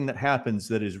 That's a thing that happens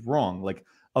that is wrong. Like,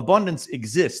 abundance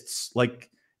exists. Like,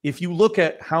 if you look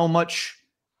at how much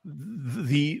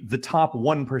the top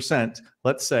 1%,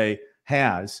 let's say,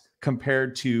 has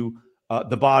compared to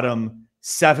the bottom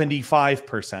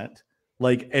 75%,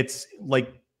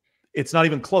 it's not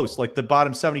even close. Like, the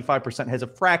bottom 75% has a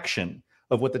fraction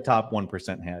of what the top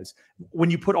 1% has. When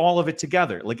you put all of it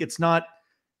together, like, it's not,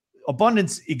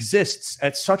 abundance exists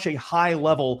at such a high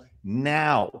level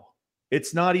now.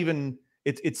 It's not even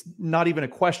a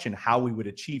question how we would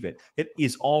achieve it. It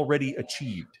is already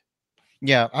achieved.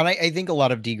 Yeah, and I think a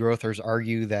lot of degrowthers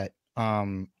argue that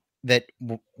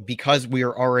because we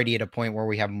are already at a point where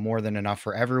we have more than enough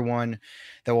for everyone,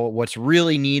 that what's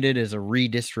really needed is a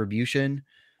redistribution.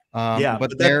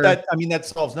 But that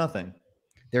solves nothing.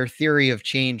 Their theory of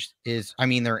change is,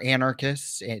 they're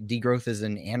anarchists. Degrowth is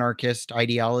an anarchist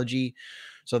ideology.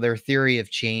 So their theory of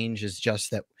change is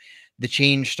just that the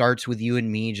change starts with you and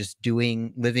me just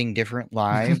living different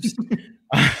lives,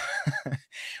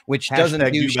 which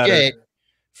doesn't do shit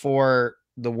for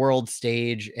the world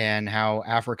stage, and how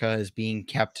Africa is being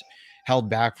held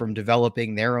back from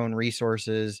developing their own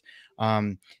resources.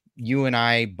 You and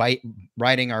I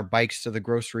riding our bikes to the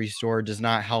grocery store does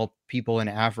not help people in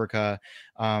Africa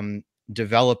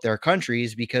develop their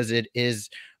countries, because it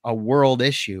is a world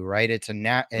issue, right? It's an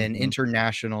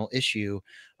international issue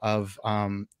of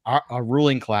a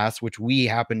ruling class, which we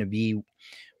happen to be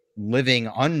living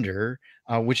under,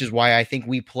 which is why I think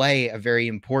we play a very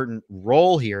important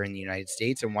role here in the United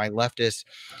States, and why leftists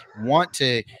want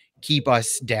to keep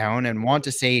us down and want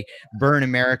to say, burn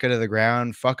America to the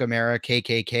ground, fuck America,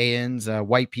 KKKians,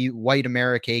 white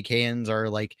America KKKians are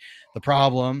like the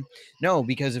problem. No,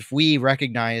 because if we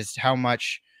recognized how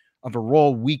much of a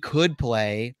role we could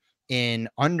play in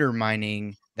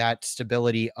undermining that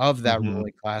stability of that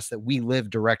ruling class that we live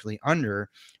directly under,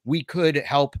 we could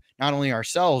help not only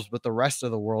ourselves, but the rest of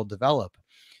the world develop.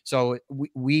 So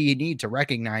we need to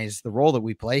recognize the role that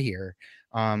we play here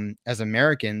as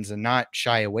Americans and not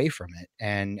shy away from it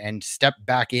and step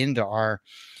back into our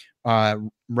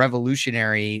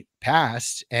revolutionary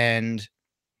past and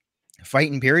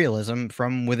fight imperialism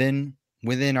from within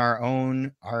our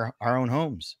own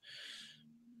homes.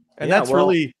 And that's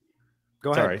really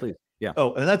go ahead, please. Yeah.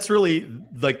 Oh, and that's really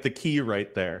like the key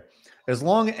right there. As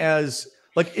long as,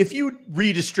 like, if you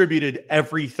redistributed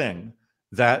everything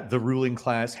that the ruling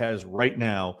class has right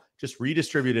now, just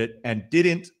redistribute it and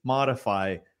didn't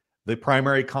modify the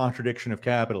primary contradiction of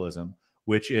capitalism,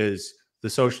 which is the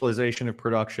socialization of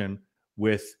production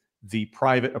with the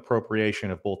private appropriation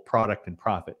of both product and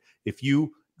profit. If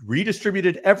you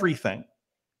redistributed everything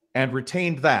and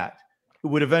retained that, it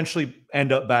would eventually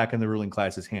end up back in the ruling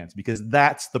class's hands, because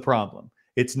that's the problem.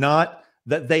 It's not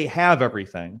that they have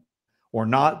everything or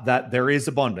not that there is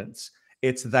abundance.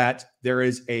 It's that there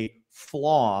is a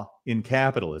flaw in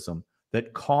capitalism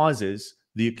that causes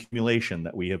the accumulation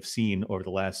that we have seen over the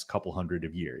last couple hundred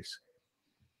of years.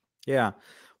 Yeah.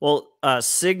 Well,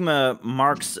 Sigma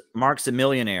Marx a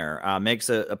Millionaire makes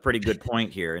a pretty good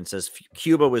point here and says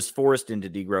Cuba was forced into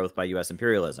degrowth by U.S.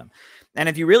 imperialism. And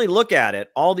if you really look at it,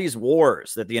 all these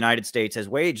wars that the United States has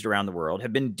waged around the world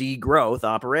have been degrowth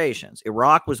operations.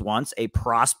 Iraq was once a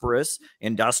prosperous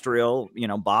industrial,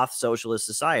 Ba'ath socialist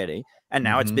society, and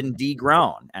now it's been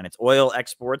degrown, and its oil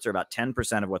exports are about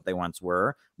 10% of what they once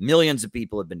were. Millions of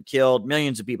people have been killed.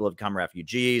 Millions of people have become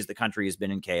refugees. The country has been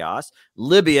in chaos.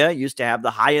 Libya used to have the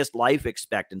highest life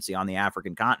expectancy on the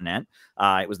African continent.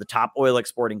 It was the top oil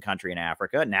exporting country in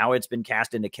Africa. Now it's been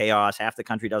cast into chaos. Half the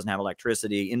country doesn't have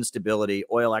electricity, instability,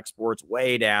 oil exports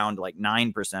way down to like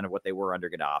 9% of what they were under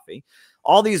Gaddafi.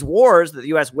 All these wars that the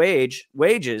U.S.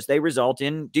 wages, they result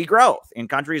in degrowth in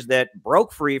countries that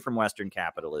broke free from Western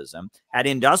capitalism, had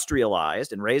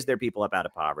industrialized and raised their people up out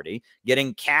of poverty,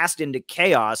 getting cast into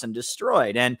chaos and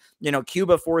destroyed. And,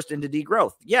 Cuba forced into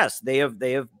degrowth. Yes, they have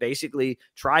basically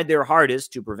tried their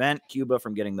hardest to prevent Cuba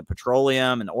from getting the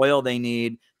petroleum and oil they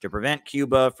need, to prevent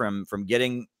Cuba from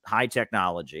getting high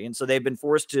technology. And so they've been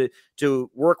forced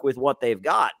to work with what they've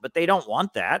got, but they don't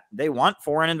want that. They want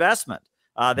foreign investment.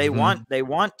 They want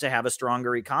to have a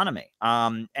stronger economy.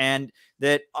 And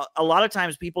that a lot of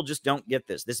times people just don't get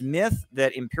this myth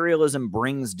that imperialism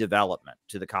brings development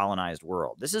to the colonized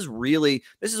world. This is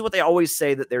what they always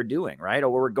say that they're doing, right? Or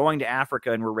we're going to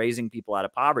Africa and we're raising people out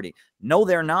of poverty. No,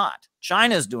 they're not.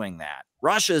 China's doing that.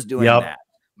 Russia's doing that.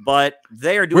 But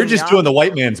they are doing. We're just doing the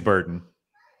white man's burden.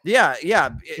 Yeah.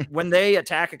 When they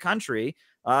attack a country,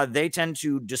 they tend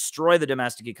to destroy the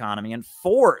domestic economy and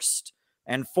force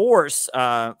the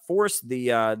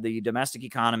domestic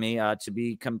economy to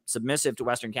become submissive to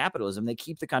Western capitalism. They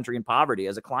keep the country in poverty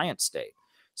as a client state.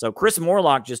 So Chris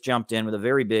Morlock just jumped in with a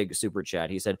very big super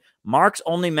chat. He said, Marx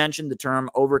only mentioned the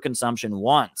term overconsumption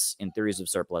once in Theories of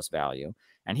Surplus Value,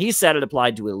 and he said it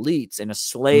applied to elites in a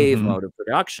slave mode of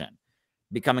production,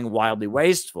 becoming wildly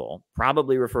wasteful,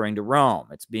 probably referring to Rome.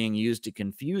 It's being used to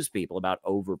confuse people about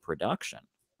overproduction.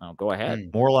 Oh, go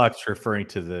ahead. Morlock's referring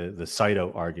to the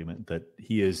Saito argument that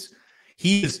he is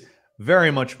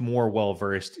very much more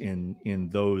well-versed in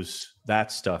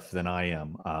that stuff than I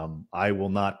am. I will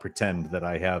not pretend that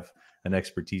I have an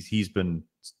expertise. He's been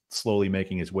slowly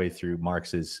making his way through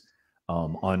Marx's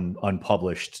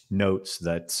unpublished notes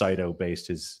that Saito based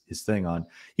his thing on.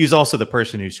 He was also the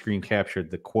person who screen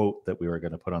captured the quote that we were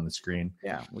going to put on the screen.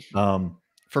 Yeah.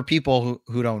 For people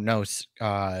who don't know,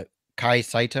 Kai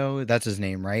Saito, that's his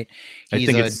name, right?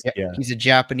 He's a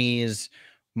Japanese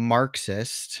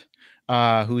Marxist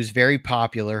who's very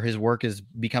popular. His work is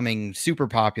becoming super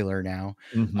popular now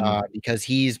because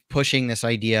he's pushing this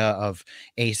idea of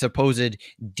a supposed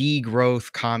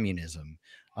degrowth communism.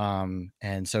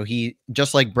 And so he,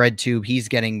 just like BreadTube, he's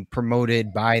getting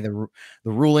promoted by the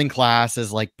ruling class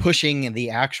as like pushing the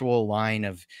actual line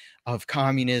of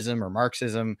communism or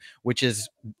Marxism, which is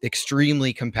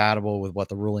extremely compatible with what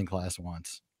the ruling class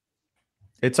wants.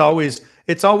 It's always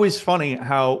funny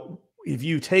how if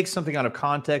you take something out of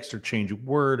context or change a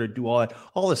word or do all that,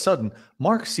 all of a sudden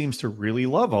Marx seems to really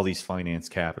love all these finance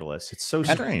capitalists. It's so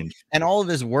strange. And all of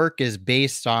his work is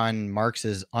based on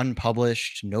Marx's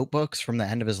unpublished notebooks from the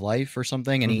end of his life or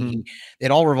something. And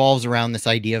it all revolves around this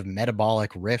idea of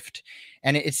metabolic rift.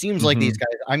 And it seems like these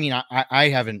guys, I mean, I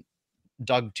haven't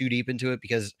dug too deep into it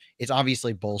because it's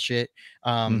obviously bullshit.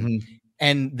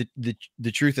 And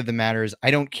the truth of the matter is, I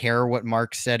don't care what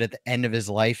Marx said at the end of his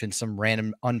life in some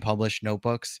random unpublished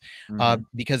notebooks,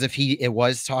 because if it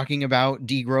was talking about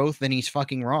degrowth, then he's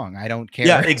fucking wrong. I don't care.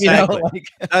 Yeah, exactly.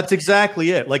 That's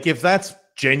exactly it. Like if that's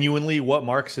genuinely what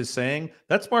Marx is saying,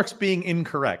 that's Marx being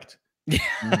incorrect.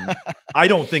 I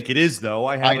don't think it is, though.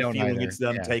 I have a feeling either. it's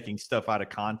them taking stuff out of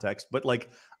context. But like,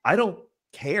 I don't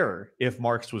care if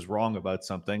Marx was wrong about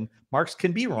something. Marx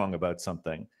can be wrong about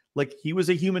something. Like, he was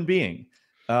a human being.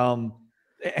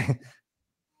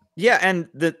 Yeah, and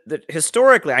the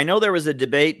historically, I know there was a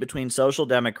debate between social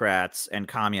democrats and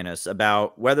communists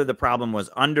about whether the problem was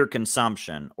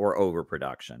underconsumption or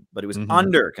overproduction, but it was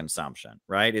underconsumption,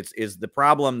 right? Is the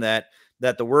problem that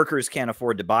the workers can't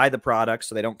afford to buy the products,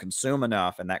 so they don't consume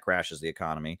enough, and that crashes the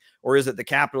economy? Or is it the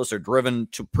capitalists are driven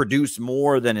to produce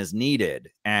more than is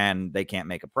needed, and they can't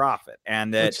make a profit?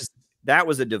 And that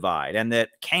was a divide, and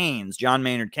that John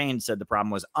Maynard Keynes said the problem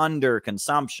was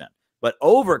underconsumption. But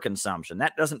overconsumption,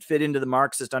 that doesn't fit into the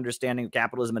Marxist understanding of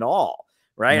capitalism at all,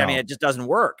 right? No. I mean, it just doesn't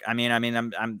work. I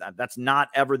mean, that's not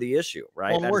ever the issue,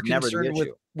 right? Well,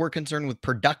 we're concerned with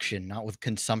production, not with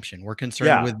consumption. We're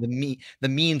concerned with the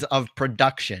means of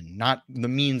production, not the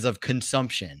means of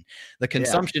consumption. The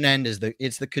consumption end is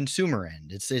it's the consumer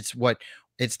end.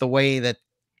 It's the way that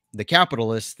the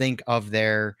capitalists think of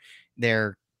the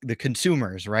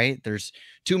consumers, right? There's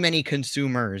too many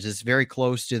consumers. It's very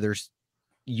close to there's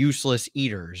useless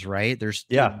eaters, right? There's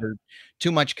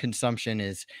too much consumption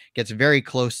gets very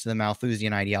close to the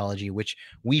Malthusian ideology, which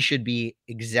we should be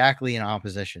exactly in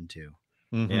opposition to.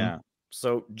 Yeah.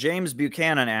 So James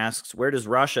Buchanan asks, where does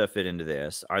Russia fit into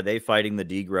this? Are they fighting the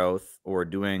degrowth or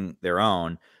doing their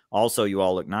own? Also, you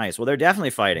all look nice. Well, they're definitely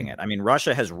fighting it. I mean,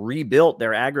 Russia has rebuilt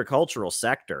their agricultural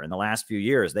sector in the last few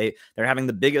years. They're having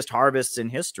the biggest harvests in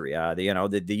history.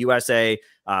 The USA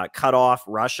cut off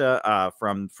Russia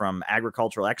from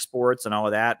agricultural exports and all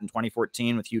of that in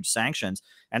 2014 with huge sanctions.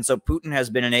 And so Putin has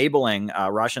been enabling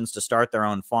Russians to start their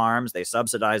own farms. They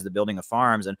subsidize the building of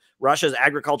farms, and Russia's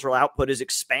agricultural output is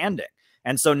expanding.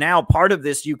 And so now part of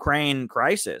this Ukraine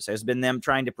crisis has been them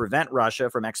trying to prevent Russia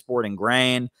from exporting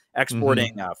grain,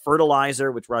 exporting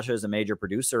fertilizer, which Russia is a major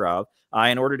producer of,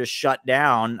 in order to shut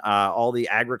down all the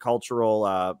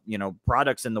agricultural,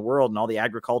 products in the world and all the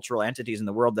agricultural entities in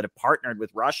the world that have partnered with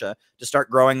Russia to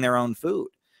start growing their own food.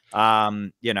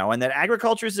 And that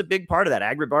agriculture is a big part of that.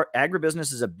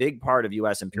 Agribusiness is a big part of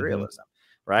U.S. imperialism.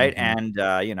 Right. And,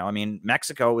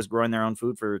 Mexico was growing their own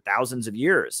food for thousands of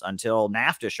years until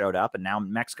NAFTA showed up. And now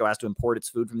Mexico has to import its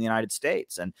food from the United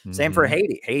States. And same for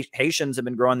Haiti. Haitians have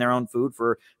been growing their own food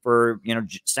for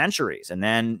centuries. And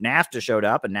then NAFTA showed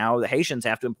up, and now the Haitians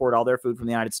have to import all their food from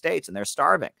the United States, and they're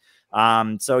starving.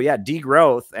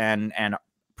 Degrowth and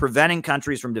preventing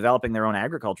countries from developing their own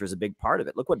agriculture is a big part of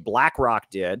it. Look what BlackRock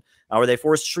did, where they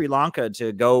forced Sri Lanka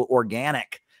to go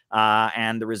organic.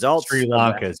 And the results. Sri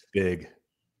Lanka is big.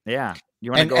 Yeah.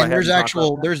 You want to go ahead?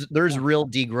 There's real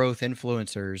degrowth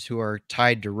influencers who are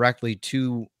tied directly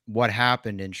to what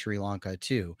happened in Sri Lanka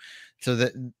too. So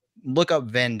look up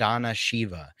Vandana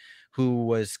Shiva, who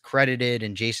was credited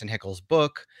in Jason Hickel's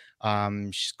book.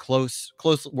 She's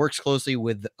works closely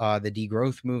with the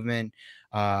degrowth movement,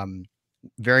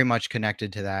 very much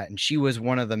connected to that. And she was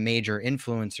one of the major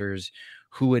influencers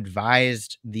who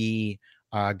advised the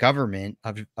government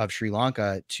of Sri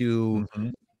Lanka to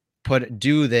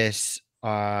do this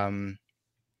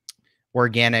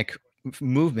organic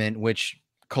movement, which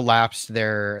collapsed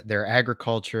their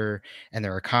agriculture and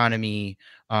their economy.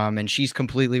 And she's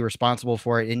completely responsible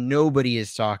for it. And nobody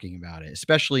is talking about it,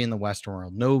 especially in the Western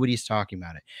world. Nobody's talking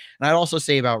about it. And I'd also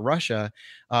say about Russia,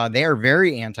 they are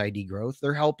very anti-degrowth.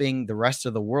 They're helping the rest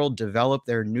of the world develop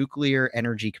their nuclear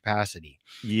energy capacity.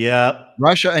 Yeah.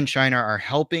 Russia and China are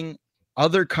helping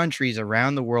other countries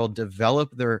around the world develop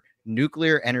their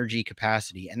nuclear energy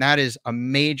capacity. And that is a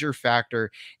major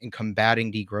factor in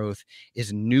combating degrowth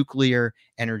is nuclear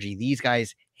energy. These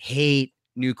guys hate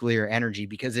nuclear energy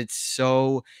because it's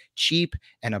so cheap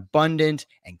and abundant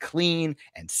and clean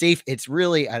and safe. It's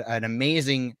really an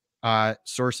amazing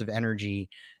source of energy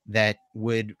that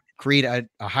would create a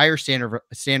higher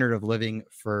standard of living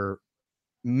for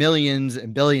millions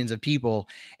and billions of people.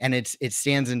 And it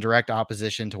stands in direct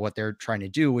opposition to what they're trying to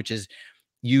do, which is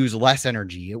use less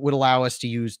energy. It would allow us to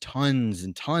use tons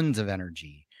and tons of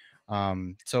energy.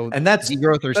 And that's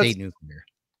degrowthers hate nuclear.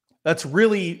 That's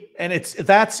really, and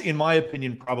that's in my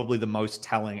opinion, probably the most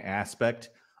telling aspect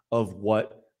of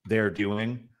what they're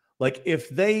doing. Like if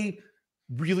they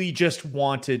really just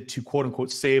wanted to quote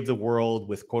unquote save the world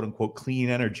with quote unquote clean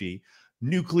energy,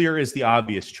 nuclear is the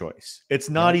obvious choice. It's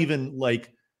not even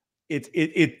like it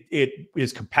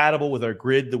is compatible with our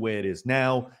grid the way it is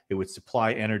now. It would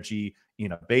supply energy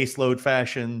in a baseload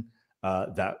fashion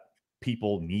that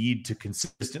people need to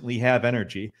consistently have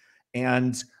energy.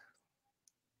 And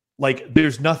like,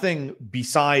 there's nothing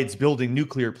besides building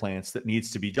nuclear plants that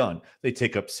needs to be done. They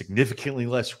take up significantly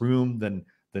less room than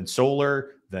then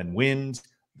solar, then wind.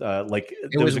 Like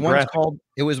it was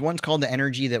once called the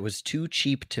energy that was too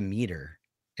cheap to meter.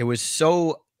 It was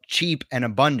so cheap and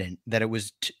abundant that it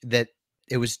was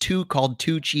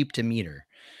too cheap to meter.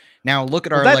 Now look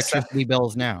at our electricity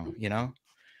bills now, you know?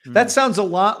 That sounds a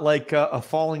lot like a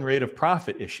falling rate of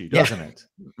profit issue, doesn't it?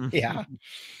 Yeah.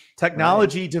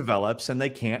 Technology develops and they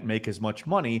can't make as much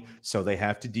money, so they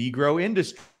have to degrow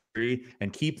industry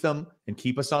and keep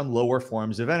us on lower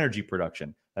forms of energy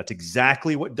production. That's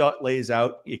exactly what Dutt lays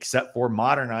out, except for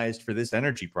modernized for this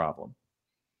energy problem.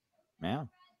 Yeah.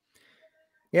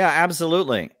 Yeah,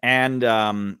 absolutely. And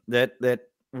that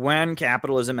when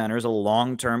capitalism enters a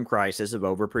long-term crisis of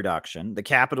overproduction, the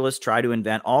capitalists try to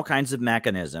invent all kinds of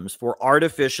mechanisms for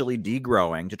artificially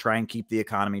degrowing to try and keep the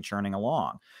economy churning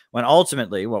along. When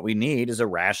ultimately what we need is a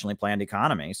rationally planned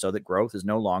economy so that growth is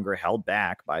no longer held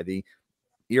back by the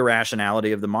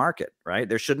irrationality of the market, right?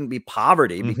 There shouldn't be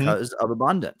poverty because of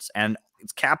abundance. And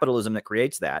it's capitalism that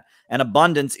creates that. And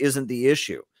abundance isn't the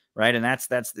issue. Right. And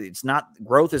it's not,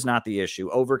 growth is not the issue.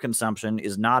 Overconsumption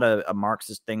is not a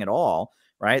Marxist thing at all.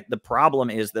 Right. The problem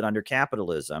is that under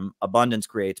capitalism, abundance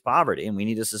creates poverty, and we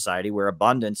need a society where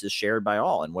abundance is shared by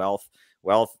all, and wealth,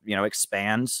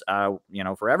 expands,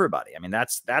 for everybody. I mean,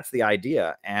 that's the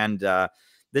idea. And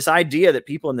this idea that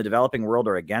people in the developing world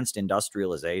are against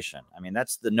industrialization. I mean,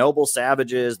 that's the noble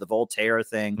savages, the Voltaire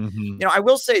thing. I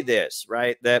will say this,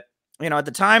 right, that, at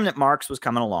the time that Marx was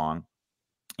coming along,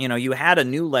 you had a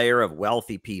new layer of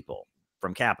wealthy people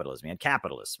from capitalism. You had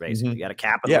capitalists, basically. You had a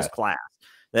capitalist class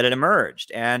that had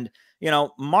emerged. And,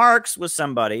 Marx was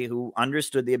somebody who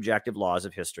understood the objective laws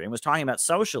of history and was talking about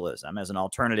socialism as an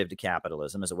alternative to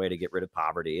capitalism, as a way to get rid of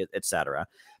poverty, et cetera.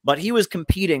 But he was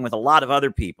competing with a lot of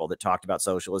other people that talked about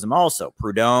socialism also.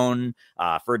 Proudhon,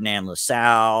 Ferdinand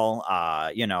Lassalle,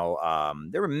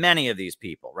 there were many of these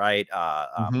people, right?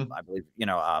 I believe,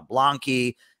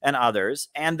 Blanqui and others.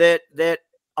 And that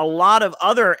a lot of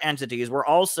other entities were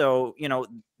also,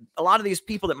 a lot of these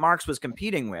people that Marx was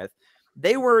competing with,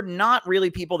 they were not really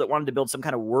people that wanted to build some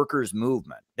kind of workers'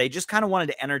 movement. They just kind of wanted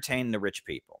to entertain the rich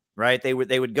people, right? They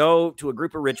would go to a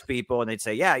group of rich people and they'd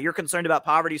say, yeah, you're concerned about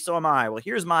poverty, so am I. Well,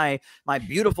 here's my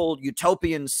beautiful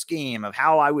utopian scheme of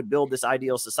how I would build this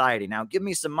ideal society. Now give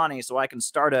me some money so I can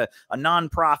start a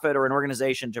nonprofit or an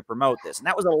organization to promote this. And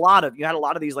that was you had a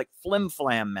lot of these like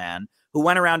flim-flam men who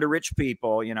went around to rich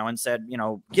people, and said,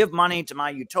 give money to my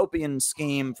utopian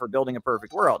scheme for building a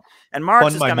perfect world. And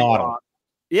Marx is coming along.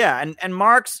 Yeah. And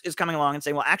Marx is coming along and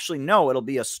saying, well, actually, no, it'll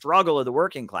be a struggle of the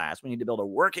working class. We need to build a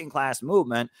working class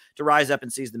movement to rise up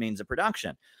and seize the means of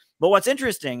production. But what's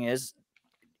interesting is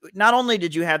not only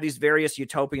did you have these various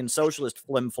utopian socialist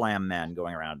flim-flam men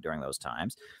going around during those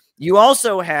times, you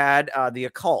also had the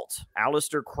occult,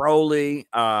 Aleister Crowley,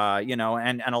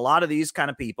 and a lot of these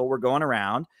kind of people were going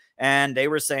around. And they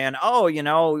were saying, oh,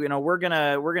 we're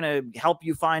gonna help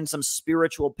you find some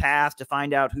spiritual path to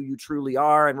find out who you truly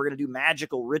are, and we're gonna do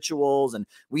magical rituals, and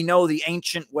we know the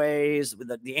ancient ways,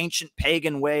 the ancient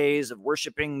pagan ways of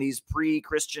worshiping these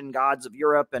pre-Christian gods of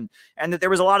Europe, and that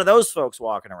there was a lot of those folks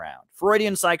walking around.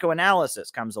 Freudian psychoanalysis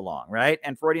comes along, right?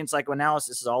 And Freudian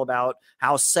psychoanalysis is all about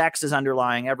how sex is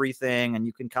underlying everything, and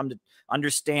you can come to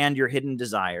understand your hidden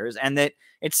desires, and that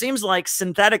it seems like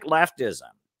synthetic leftism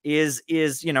is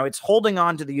it's holding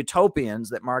on to the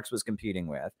utopians that Marx was competing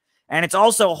with. And it's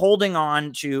also holding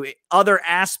on to other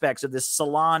aspects of this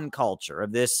salon culture,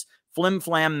 of this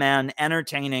flim-flam men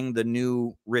entertaining the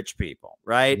new rich people,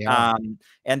 right? Yeah.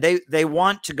 And they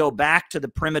want to go back to the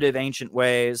primitive ancient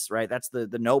ways, right? That's the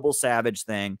noble savage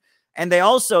thing. And they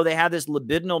have this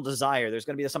libidinal desire. There's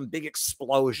going to be some big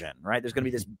explosion, right? There's going to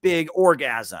be this big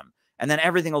orgasm. And then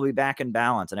everything will be back in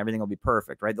balance and everything will be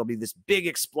perfect, right? There'll be this big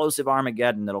explosive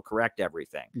Armageddon that'll correct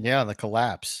everything. Yeah, the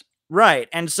collapse. Right.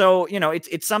 And so,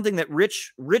 it's something that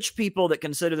rich people that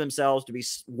consider themselves to be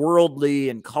worldly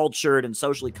and cultured and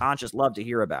socially conscious love to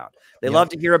hear about. They love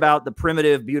to hear about the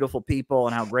primitive, beautiful people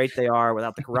and how great they are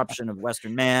without the corruption of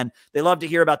Western man. They love to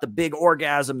hear about the big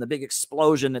orgasm, the big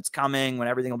explosion that's coming when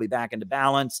everything will be back into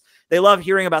balance. They love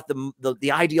hearing about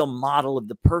the ideal model of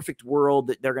the perfect world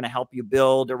that they're going to help you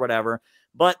build or whatever.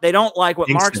 But they don't like what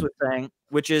Marx was saying,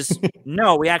 which is,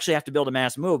 no, we actually have to build a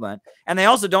mass movement. And they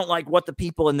also don't like what the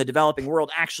people in the developing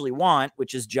world actually want,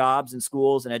 which is jobs and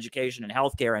schools and education and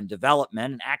healthcare and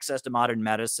development and access to modern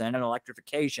medicine and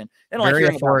electrification. They don't Very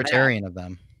like authoritarian of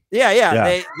them. Yeah.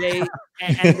 They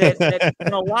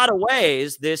in a lot of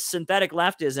ways, this synthetic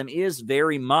leftism is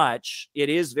very much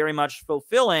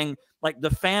fulfilling like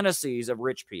the fantasies of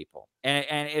rich people.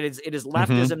 And it is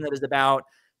leftism that is about,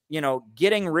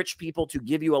 getting rich people to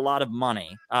give you a lot of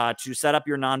money to set up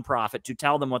your nonprofit, to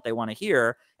tell them what they want to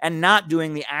hear, and not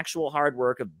doing the actual hard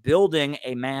work of building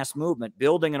a mass movement,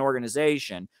 building an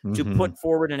organization to put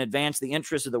forward and advance the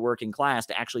interests of the working class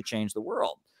to actually change the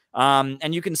world.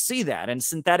 And you can see that. And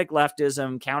synthetic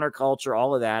leftism, counterculture,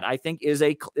 all of that, I think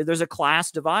there's a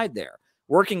class divide there.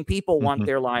 Working people want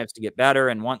their lives to get better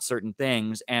and want certain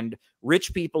things, and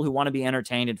rich people who want to be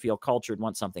entertained and feel cultured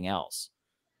want something else.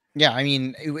 Yeah, I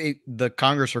mean, the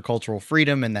Congress for Cultural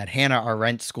Freedom and that Hannah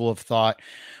Arendt school of thought,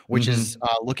 which is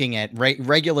looking at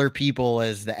regular people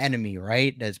as the enemy,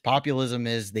 right? As populism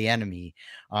is the enemy.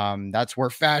 That's where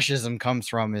fascism comes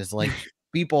from, is like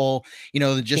people,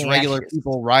 just regular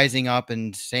people rising up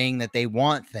and saying that they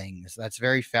want things. That's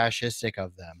very fascistic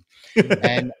of them.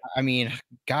 And I mean,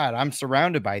 God, I'm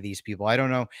surrounded by these people. I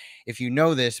don't know if you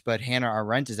know this, but Hannah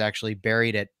Arendt is actually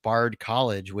buried at Bard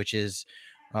College, which is,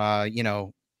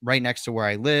 right next to where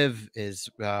I live, is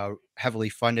heavily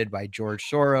funded by George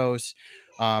Soros.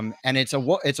 And it's a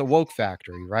woke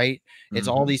factory, right? It's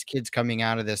all these kids coming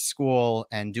out of this school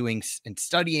and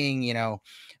studying,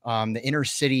 the inner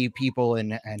city people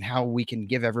and how we can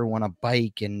give everyone a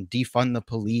bike and defund the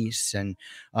police and,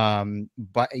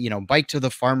 bike to the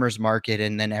farmer's market,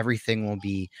 and then everything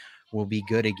will be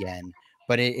good again.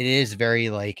 But it is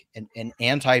very like an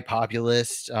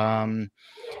anti-populist,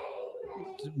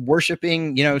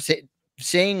 worshiping,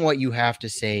 saying what you have to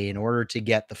say in order to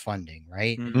get the funding,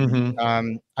 right?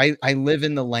 I live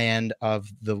in the land of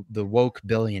the woke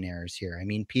billionaires here. I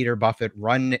mean, Peter Buffett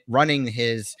running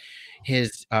his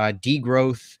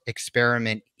degrowth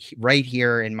experiment right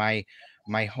here in my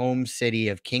home city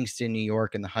of Kingston, New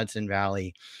York, in the Hudson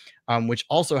Valley, which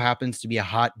also happens to be a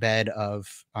hotbed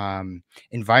of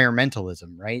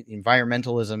environmentalism, right?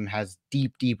 Environmentalism has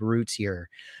deep roots here.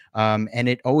 And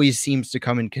it always seems to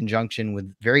come in conjunction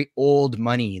with very old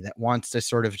money that wants to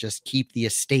sort of just keep the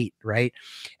estate, right?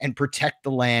 And protect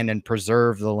the land and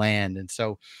preserve the land. And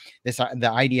so the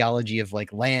ideology of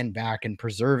like land back and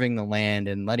preserving the land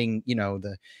and letting,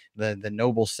 the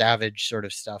noble savage sort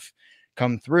of stuff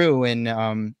come through.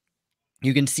 And,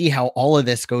 you can see how all of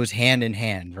this goes hand in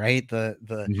hand, right? The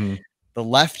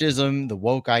leftism, the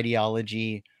woke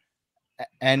ideology,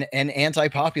 and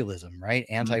anti-populism, right?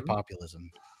 Anti-populism.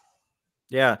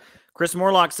 Yeah. Chris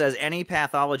Morlock says any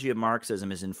pathology of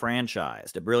Marxism is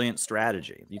enfranchised, a brilliant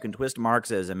strategy. You can twist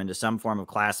Marxism into some form of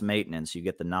class maintenance, you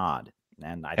get the nod.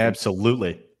 And I think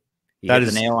absolutely, that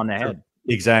is the nail on the head.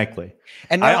 Exactly.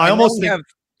 And now, I almost think.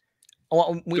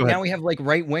 Now we have like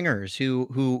right wingers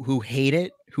who hate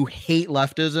it, who hate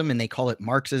leftism, and they call it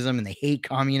Marxism, and they hate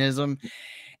communism.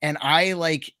 And I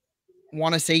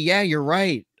want to say, yeah, you're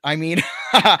right. I mean,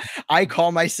 I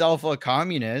call myself a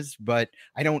communist, but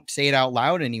I don't say it out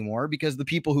loud anymore because the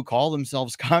people who call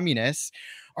themselves communists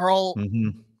are all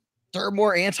they're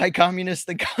more anti-communist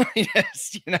than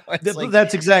communists.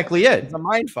 That's exactly it. It's a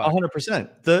mindfuck.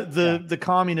 100%. The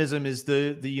communism is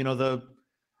the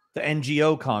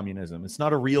NGO communism. It's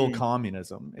not a real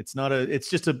communism. It's not it's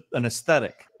just an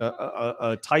aesthetic,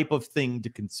 a type of thing to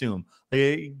consume.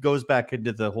 It goes back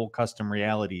into the whole custom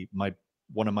reality,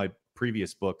 one of my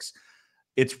previous books.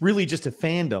 It's really just a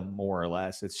fandom, more or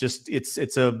less. It's just, they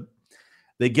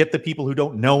get the people who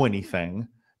don't know anything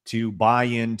to buy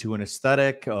into an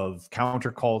aesthetic of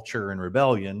counterculture and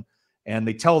rebellion. And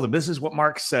they tell them, this is what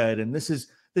Marx said. And this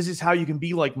is how you can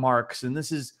be like Marx. And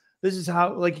this is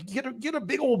how, like, get a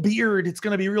big old beard. It's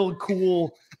going to be real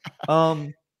cool.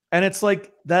 And it's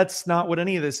like, that's not what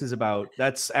any of this is about.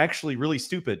 That's actually really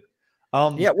stupid.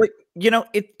 Yeah. Well,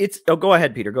 go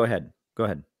ahead, Peter. Go ahead.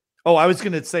 Oh, I was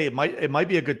going to say it might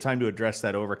be a good time to address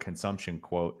that overconsumption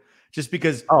quote, just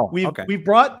because we've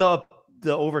brought the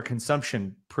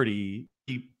overconsumption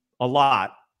a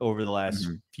lot over the last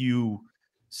few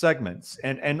segments,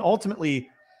 and ultimately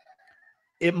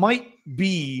it might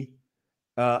be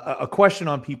a question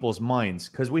on people's minds,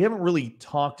 because we haven't really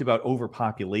talked about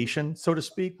overpopulation, so to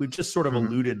speak. We've just sort of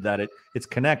alluded that it's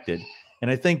connected, and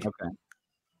I think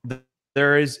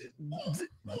there is.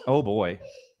 Oh boy.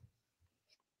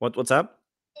 What's up?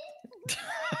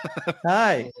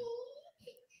 Hi.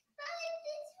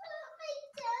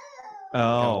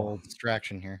 Oh,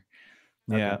 distraction here.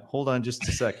 Yeah, hold on just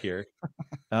a sec here.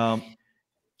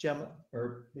 Gemma,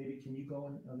 or maybe can you go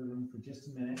in another room for just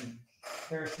a minute? And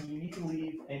Harrison, you need to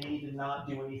leave and you need to not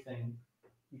do anything.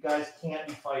 You guys can't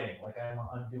be fighting like I'm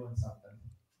doing something.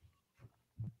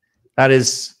 That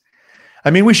is,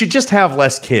 I mean, we should just have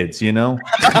less kids, Yeah, right.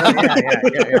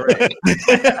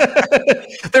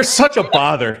 They're such a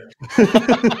bother.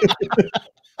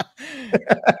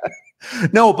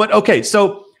 No, but okay.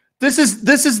 So This is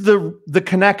the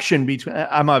connection between.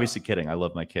 I'm obviously kidding. I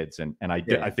love my kids, and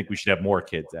I think we should have more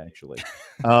kids actually.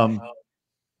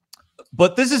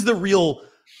 But this is the real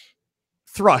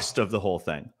thrust of the whole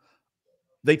thing.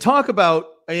 They talk about,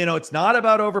 it's not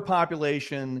about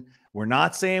overpopulation. We're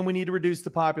not saying we need to reduce the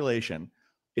population.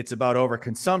 It's about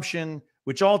overconsumption,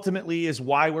 which ultimately is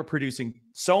why we're producing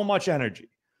so much energy.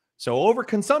 So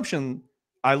overconsumption,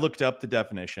 I looked up the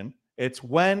definition. It's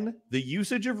when the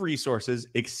usage of resources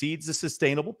exceeds the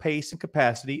sustainable pace and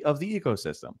capacity of the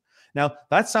ecosystem. Now,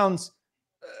 that sounds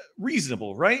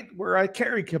reasonable, right? We're at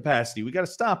carry capacity. We got to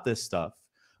stop this stuff.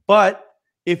 But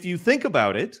if you think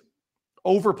about it,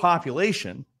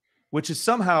 overpopulation, which is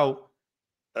somehow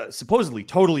supposedly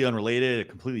totally unrelated, a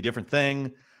completely different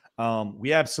thing,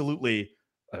 we absolutely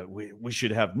we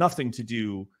should have nothing to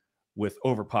do with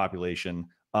overpopulation.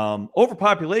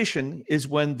 Overpopulation is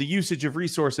when the usage of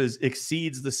resources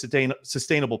exceeds the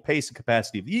sustainable pace and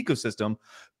capacity of the ecosystem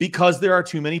because there are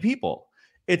too many people.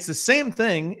 It's the same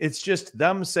thing. It's just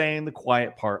them saying the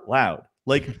quiet part loud.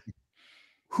 Like,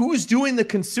 who's doing the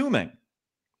consuming?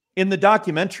 In the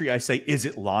documentary, I say, is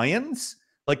it lions?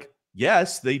 Like,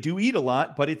 yes, they do eat a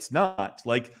lot, but it's not.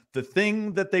 Like, the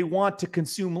thing that they want to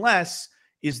consume less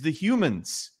is the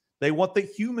humans. They want the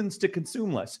humans to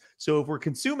consume less. So if we're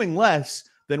consuming less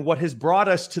than what has brought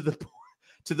us to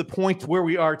the point where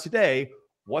we are today,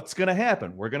 what's going to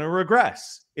happen? We're going to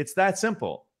regress. It's that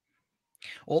simple.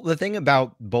 Well, the thing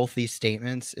about both these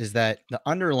statements is that the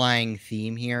underlying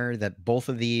theme here, that both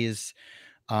of these,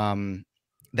 the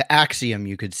axiom,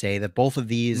 you could say, that both of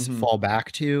these fall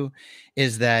back to,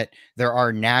 is that there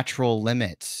are natural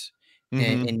limits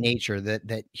in nature,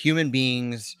 that human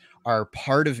beings are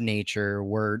part of nature.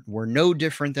 We're no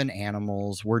different than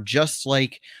animals. We're just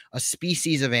like a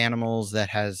species of animals that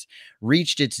has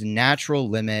reached its natural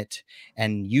limit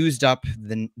and used up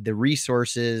the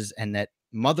resources, and that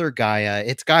Mother Gaia,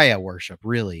 it's Gaia worship,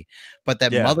 really, but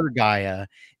that Mother Gaia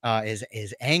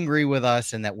is angry with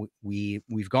us, and that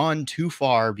we've gone too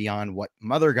far beyond what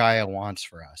Mother Gaia wants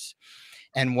for us.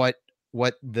 And what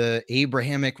the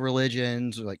Abrahamic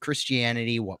religions, like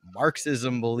Christianity, what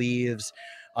Marxism believes,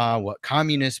 what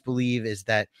communists believe, is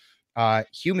that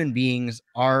human beings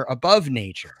are above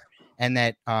nature, and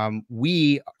that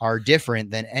we are different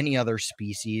than any other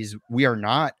species. We are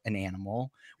not an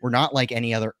animal. We're not like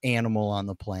any other animal on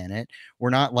the planet.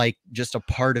 We're not like just a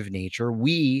part of nature.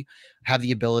 We have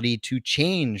the ability to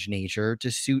change nature to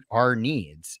suit our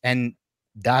needs. And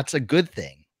that's a good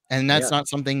thing. And that's not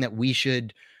something that we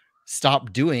should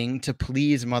stop doing to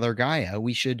please Mother Gaia.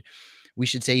 We should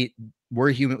say we're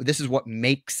human. This is what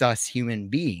makes us human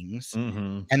beings.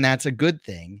 And that's a good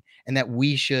thing. And that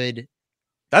we should.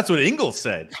 That's what Ingalls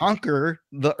said. Conquer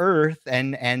the earth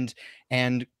and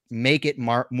make it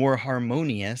more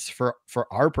harmonious for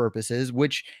our purposes,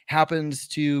 which happens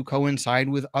to coincide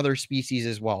with other species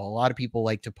as well. A lot of people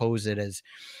like to pose it as,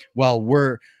 well,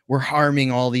 we're harming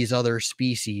all these other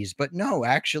species, but no,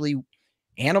 actually,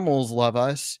 animals love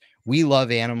us. We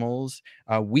love animals.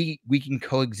 We can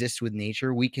coexist with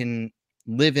nature. We can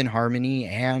live in harmony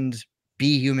and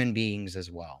be human beings as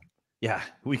well. Yeah,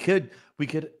 we could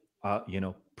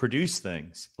produce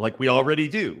things like we already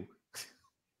do.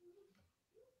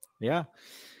 Yeah.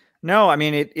 No, I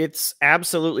mean, it's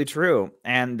absolutely true.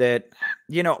 And that,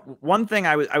 one thing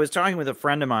I was talking with a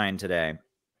friend of mine today,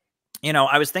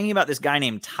 I was thinking about this guy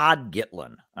named Todd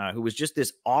Gitlin, who was just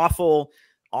this awful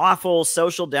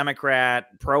social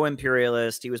democrat,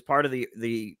 pro-imperialist. He was part of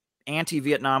the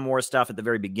anti-Vietnam War stuff at the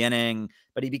very beginning,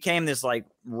 but he became this like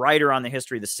writer on the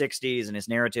history of the 60s. And his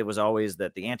narrative was always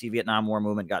that the anti-Vietnam War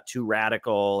movement got too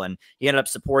radical. And he ended up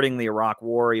supporting the Iraq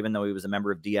War, even though he was a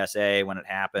member of DSA when it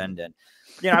happened. And,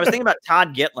 I was thinking about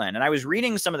Todd Gitlin, and I was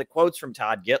reading some of the quotes from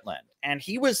Todd Gitlin, and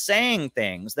he was saying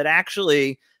things that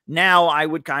actually now I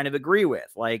would kind of agree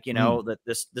with, like, that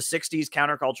the 60s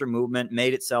counterculture movement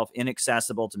made itself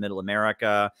inaccessible to middle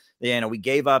America. We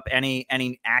gave up any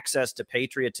access to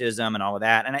patriotism and all of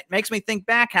that. And it makes me think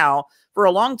back how for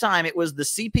a long time it was the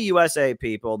CPUSA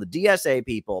people, the DSA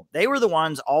people. They were the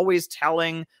ones always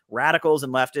telling radicals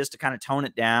and leftists to kind of tone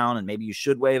it down, and maybe you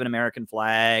should wave an American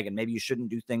flag, and maybe you shouldn't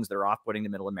do things that are off-putting to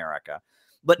middle America.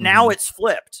 But now it's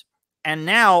flipped. And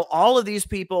now all of these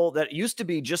people that used to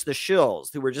be just the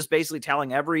shills, who were just basically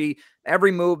telling every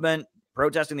movement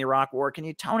protesting the Iraq War, can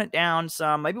you tone it down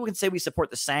some? Maybe we can say we support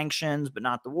the sanctions, but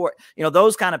not the war.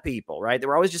 Those kind of people, right? They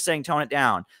were always just saying tone it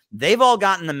down. They've all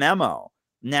gotten the memo.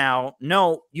 Now,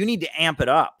 no, you need to amp it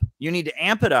up. You need to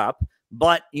amp it up,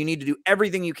 but you need to do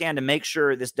everything you can to make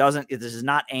sure this is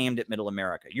not aimed at middle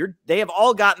America. They have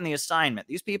all gotten the assignment.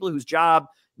 These people whose job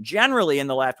generally in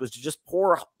the left was to just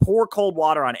pour cold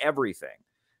water on everything.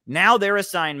 Now their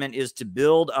assignment is to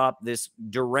build up this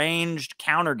deranged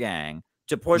counter gang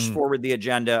to push forward the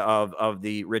agenda of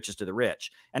the richest of the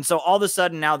rich. And so all of a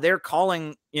sudden now they're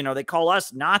calling, they call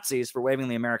us Nazis for waving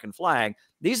the American flag.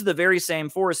 These are the very same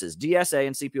forces, DSA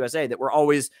and CPUSA, that were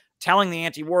always telling the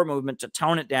anti-war movement to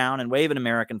tone it down and wave an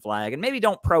American flag and maybe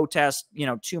don't protest,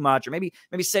 too much, or maybe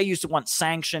say you want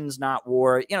sanctions, not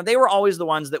war. They were always the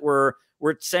ones that were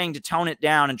saying to tone it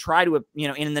down and try to,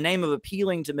 in the name of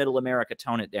appealing to middle America,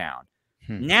 tone it down.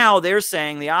 Now they're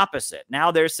saying the opposite.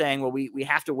 Now they're saying, well, we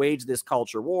have to wage this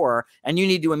culture war, and you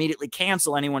need to immediately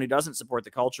cancel anyone who doesn't support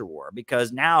the culture war,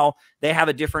 because now they have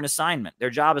a different assignment. Their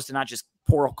job is to not just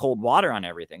pour cold water on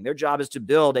everything. Their job is to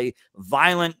build a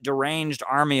violent, deranged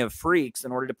army of freaks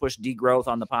in order to push degrowth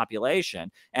on the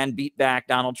population and beat back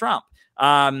Donald Trump.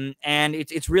 And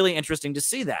it's really interesting to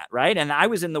see that, right? And I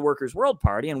was in the Workers' World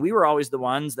Party, and we were always the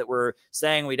ones that were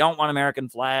saying we don't want American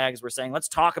flags. We're saying let's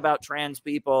talk about trans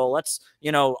people. Let's,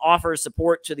 offer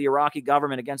support to the Iraqi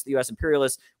government against the U.S.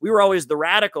 imperialists. We were always the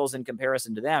radicals in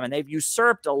comparison to them, and they've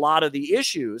usurped a lot of the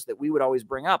issues that we would always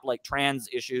bring up, like trans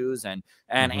issues and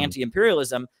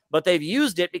anti-imperialism. But they've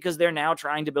used it because they're now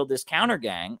trying to build this counter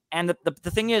gang. And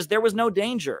the thing is, there was no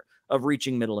danger of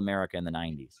reaching middle America in the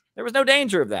 90s. There was no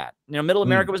danger of that. Middle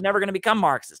America was never going to become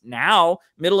Marxist. Now,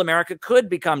 middle America could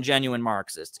become genuine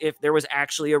Marxists if there was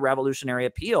actually a revolutionary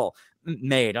appeal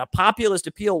made. A populist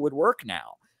appeal would work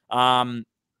now.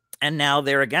 And now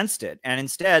they're against it. And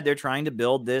instead, they're trying to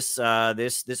build this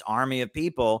this army of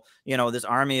people, this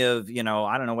army of,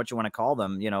 I don't know what you want to call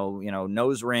them,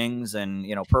 nose rings and,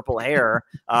 purple hair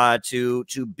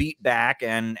to beat back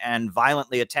and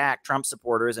violently attack Trump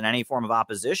supporters and any form of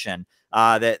opposition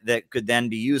that could then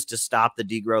be used to stop the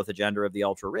degrowth agenda of the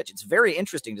ultra rich. It's very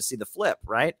interesting to see the flip,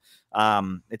 right?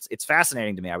 It's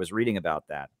fascinating to me. I was reading about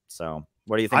that. So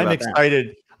what do you think about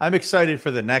that? I'm excited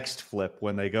for the next flip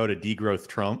when they go to degrowth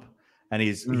Trump. And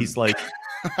he's like,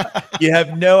 you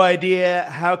have no idea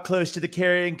how close to the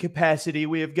carrying capacity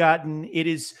we have gotten. It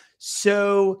is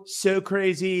so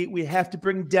crazy. We have to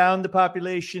bring down the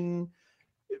population.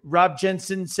 Rob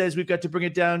Jensen says we've got to bring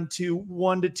it down to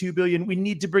 1 to 2 billion. We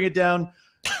need to bring it down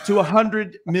to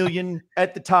 100 million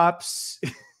at the tops.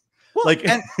 Well,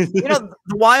 and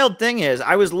the wild thing is,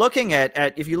 I was looking at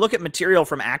if you look at material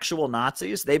from actual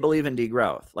Nazis, they believe in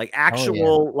degrowth, like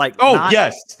actual,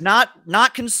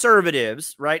 not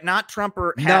conservatives, right? Not Trump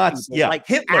or like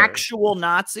Hitler. Actual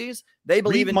Nazis. They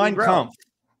believe in Mein degrowth.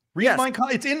 Kampf. Mein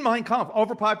Kampf. It's in Mein Kampf.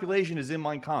 Overpopulation is in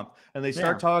Mein Kampf, and they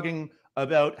start talking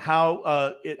about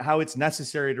how it's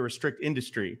necessary to restrict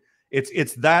industry.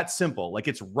 It's that simple. Like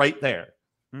it's right there.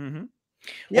 Mm-hmm.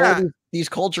 Yeah, these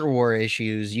culture war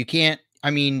issues, you can't,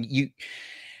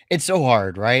 it's so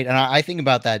hard, right? And I think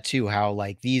about that too, how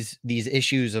like these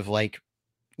issues of like,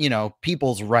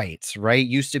 people's rights, right?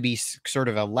 Used to be sort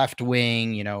of a left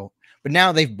wing, but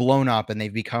now they've blown up and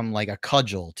they've become like a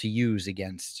cudgel to use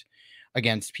against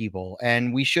people.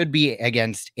 And we should be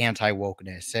against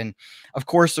anti-wokeness. And of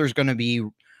course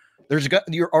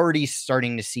you're already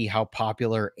starting to see how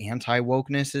popular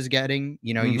anti-wokeness is getting.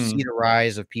 You see the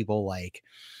rise of people like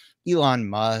Elon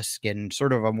Musk and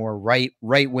sort of a more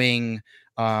right-wing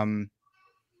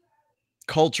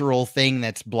cultural thing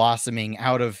that's blossoming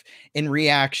out of in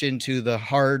reaction to the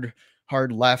hard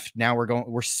left. Now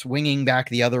we're swinging back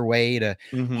the other way to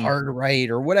hard right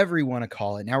or whatever you want to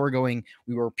call it. Now we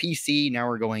were PC, now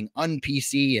we're going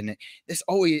un-PC, and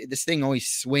this thing always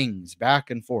swings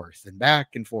back and forth,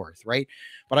 right?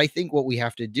 But I think what we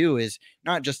have to do is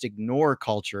not just ignore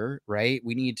culture, right?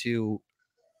 We need to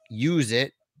use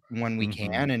it when we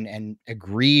can and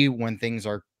agree when things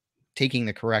are taking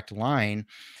the correct line,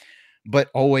 but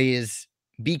always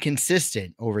be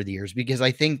consistent over the years, because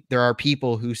I think there are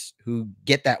people who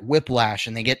get that whiplash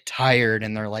and they get tired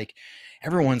and they're like,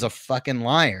 everyone's a fucking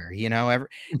liar.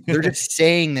 They're just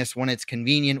saying this when it's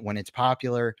convenient, when it's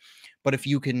popular. But if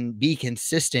you can be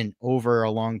consistent over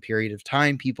a long period of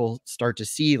time, people start to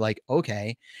see like,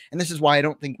 okay. And this is why I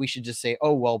don't think we should just say,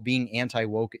 oh, well, being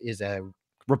anti-woke is a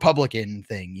Republican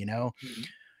thing,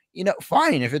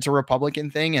 fine. If it's a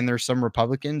Republican thing and there's some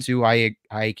Republicans who I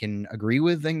can agree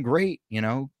with, then great,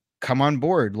 come on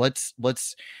board.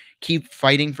 Let's keep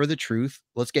fighting for the truth.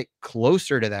 Let's get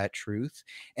closer to that truth.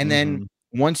 And then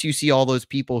once you see all those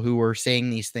people who are saying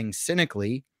these things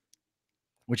cynically,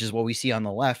 which is what we see on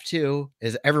the left too,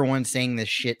 is everyone saying this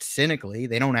shit cynically.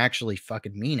 They don't actually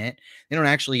fucking mean it. They don't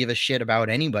actually give a shit about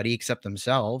anybody except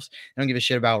themselves. They don't give a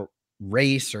shit about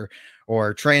race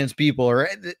or trans people, or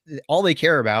all they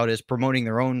care about is promoting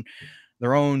their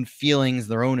own feelings,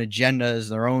 their own agendas,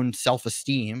 their own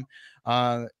self-esteem.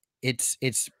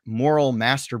 It's moral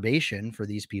masturbation for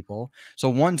these people. So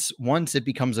once it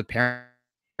becomes apparent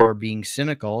or being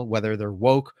cynical, whether they're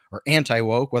woke or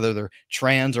anti-woke, whether they're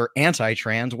trans or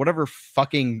anti-trans, whatever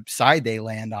fucking side they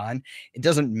land on, it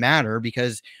doesn't matter,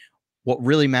 because what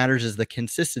really matters is the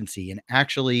consistency and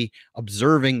actually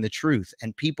observing the truth.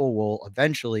 And people will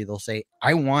eventually, they'll say,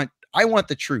 I want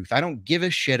the truth. I don't give a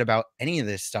shit about any of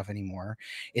this stuff anymore.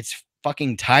 It's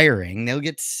fucking tiring. They'll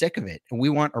get sick of it. And we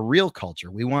want a real culture.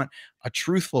 We want a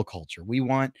truthful culture. We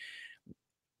want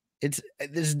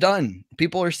it's done.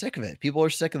 People are sick of it. People are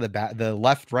sick of the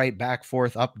left, right, back,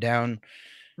 forth, up, down.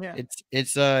 Yeah.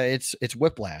 It's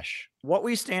whiplash. What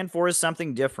we stand for is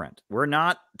something different. We're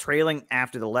not trailing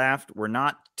after the left. We're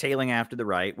not tailing after the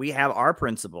right. We have our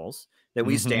principles that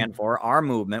we stand for, our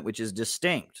movement, which is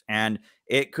distinct. And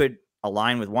it could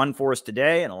align with one force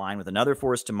today and align with another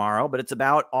force tomorrow, but it's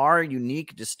about our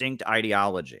unique, distinct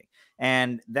ideology.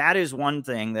 And that is one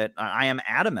thing that I am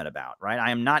adamant about, right? I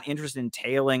am not interested in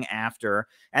tailing after.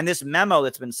 And this memo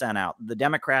that's been sent out, the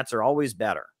Democrats are always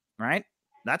better, right?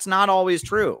 That's not always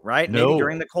true, right? No. Maybe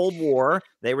during the Cold War,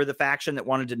 they were the faction that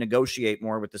wanted to negotiate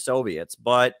more with the Soviets,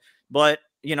 but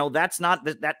you know, that's not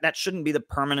that shouldn't be the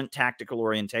permanent tactical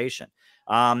orientation.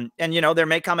 And you know, there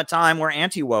may come a time where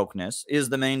anti-wokeness is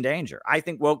the main danger. I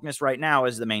think wokeness right now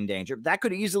is the main danger. That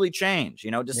could easily change. You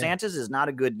know, DeSantis is not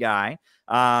a good guy,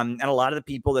 and a lot of the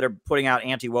people that are putting out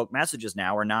anti-woke messages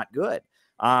now are not good.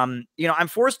 You know, I'm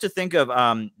forced to think of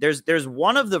there's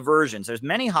one of the versions. There's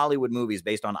many Hollywood movies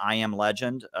based on I Am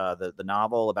Legend, the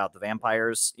novel about the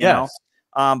vampires. You know?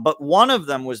 But one of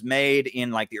them was made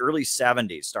in like the early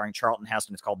 70s, starring Charlton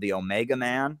Heston. It's called The Omega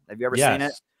Man. Have you ever seen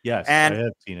it? Yes, and I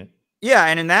have seen it. Yeah,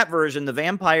 and in that version, the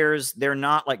vampires, they're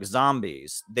not like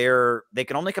zombies. They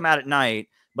can only come out at night,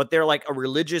 but they're like a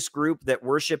religious group that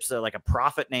worships like a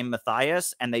prophet named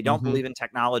Matthias, and they don't believe in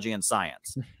technology and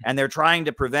science. And they're trying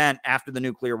to prevent, after the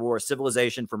nuclear war,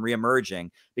 civilization from reemerging,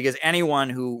 because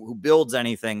anyone who builds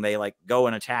anything, they like go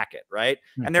and attack it, right?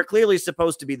 And they're clearly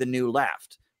supposed to be the new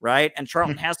left, right? And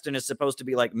Charlton Heston is supposed to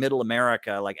be like middle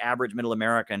America, like average middle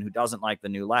American who doesn't like the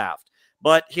new left.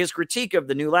 But his critique of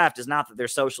the new left is not that they're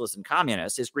socialists and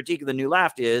communists. His critique of the new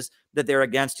left is that they're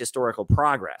against historical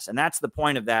progress. And that's the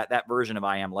point of that version of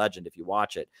I Am Legend, if you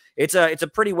watch it. It's a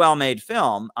pretty well-made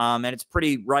film, and it's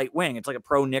pretty right-wing. It's like a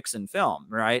pro-Nixon film,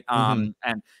 right? And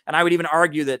I would even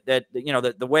argue that you know,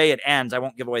 the way it ends, I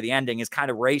won't give away the ending, is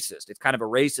kind of racist. It's kind of a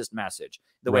racist message,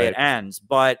 the way it ends.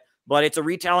 But it's a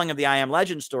retelling of the I Am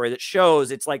Legend story that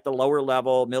shows it's like the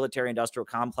lower-level military-industrial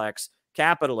complex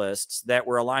capitalists that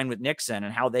were aligned with Nixon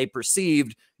and how they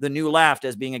perceived the new left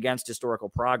as being against historical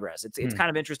progress. It's kind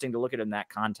of interesting to look at it in that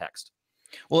context.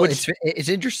 Well, it's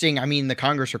interesting. I mean, the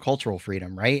Congress for Cultural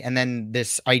Freedom, right? And then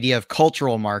this idea of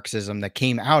cultural Marxism that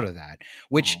came out of that,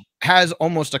 which has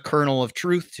almost a kernel of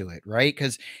truth to it, right?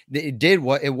 Because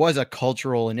it was a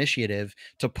cultural initiative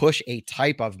to push a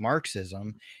type of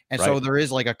Marxism. And so there is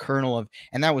like a kernel of,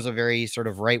 and that was a very sort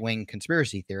of right-wing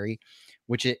conspiracy theory,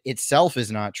 which itself is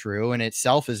not true, and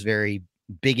itself is very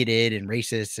bigoted and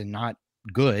racist and not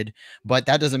good. But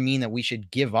that doesn't mean that we should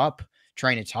give up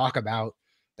trying to talk about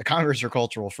the Congress for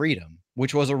Cultural Freedom,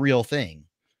 which was a real thing.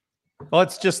 Well,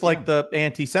 it's just like the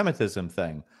anti-Semitism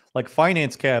thing. Like,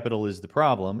 finance capital is the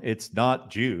problem. It's not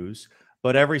Jews.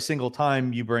 But every single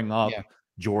time you bring up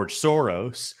George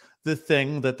Soros, the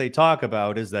thing that they talk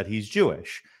about is that he's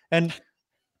Jewish. And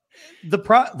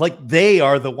they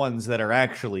are the ones that are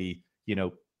actually, you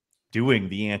know, doing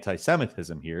the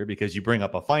anti-Semitism here, because you bring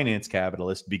up a finance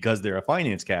capitalist because they're a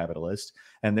finance capitalist,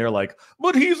 and they're like,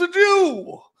 but he's a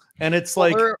Jew. And it's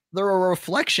like, they're a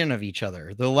reflection of each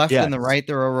other. The left and the right,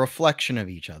 they're a reflection of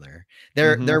each other.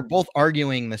 They're both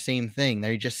arguing the same thing.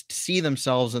 They just see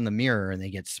themselves in the mirror and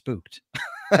they get spooked.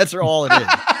 That's all it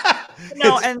is.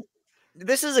 No, and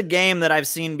this is a game that I've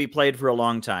seen be played for a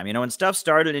long time. You know, when stuff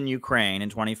started in Ukraine in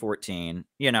 2014,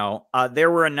 you know,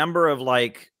 there were a number of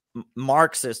like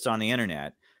Marxists on the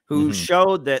internet who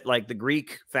showed that like the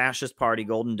Greek fascist party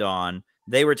Golden Dawn,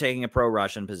 they were taking a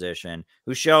pro-Russian position,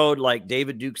 who showed like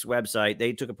David Duke's website,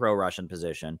 they took a pro-Russian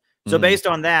position. So based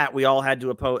on that, we all had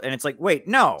to oppose. And it's like, wait,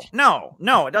 no,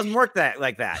 it doesn't work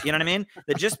like that. You know what I mean?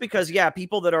 That just because,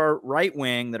 people that are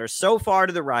right-wing, that are so far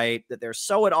to the right, that they're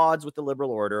so at odds with the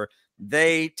liberal order,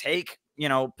 they take, you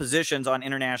know, positions on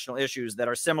international issues that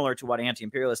are similar to what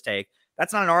anti-imperialists take.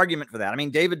 That's not an argument for that. I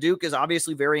mean, David Duke is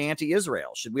obviously very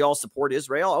anti-Israel. Should we all support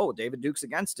Israel? Oh, David Duke's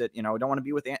against it. You know, we don't want to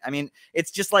be with. I mean,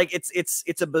 it's just like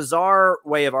it's a bizarre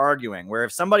way of arguing, where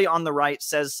if somebody on the right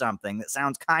says something that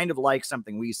sounds kind of like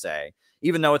something we say,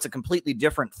 even though it's a completely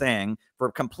different thing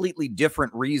for completely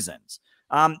different reasons,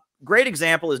 Great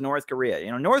example is North Korea.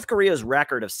 You know, North Korea's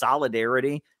record of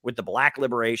solidarity with the Black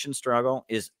liberation struggle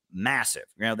is massive.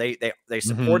 You know, they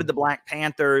supported the Black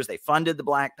Panthers, they funded the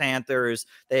Black Panthers,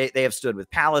 they have stood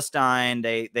with Palestine,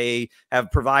 they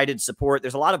have provided support.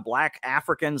 There's a lot of Black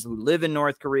Africans who live in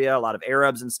North Korea, a lot of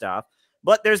Arabs and stuff.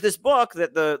 But there's this book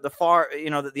that that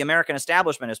the American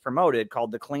establishment has promoted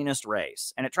called The Cleanest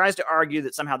Race. And it tries to argue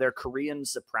that somehow they're Korean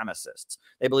supremacists.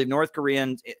 They believe North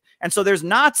Koreans. And so there's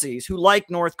Nazis who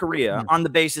like North Korea on the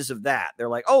basis of that. They're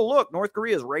like, oh, look, North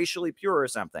Korea is racially pure or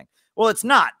something. Well, it's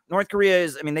not. North Korea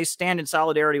is, I mean, they stand in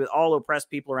solidarity with all oppressed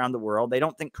people around the world. They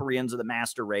don't think Koreans are the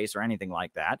master race or anything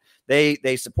like that.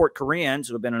 They support Koreans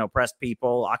who have been an oppressed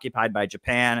people, occupied by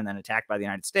Japan and then attacked by the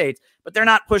United States, but they're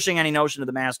not pushing any notion of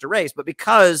the master race. But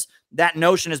because that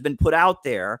notion has been put out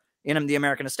there in the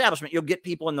American establishment, you'll get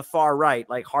people in the far right,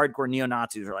 like hardcore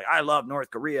neo-Nazis, are like, I love North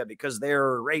Korea because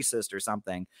they're racist or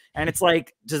something. And it's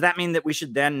like, does that mean that we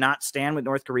should then not stand with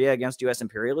North Korea against U.S.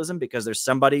 imperialism because there's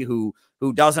somebody who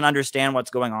doesn't understand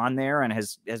what's going on there and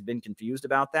has been confused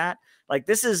about that? Like,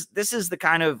 this is the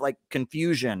kind of like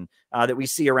confusion that we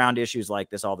see around issues like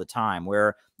this all the time,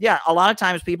 where, yeah, a lot of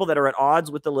times people that are at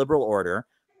odds with the liberal order,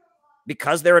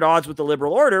 because they're at odds with the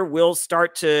liberal order, will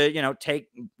start to, you know, take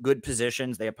good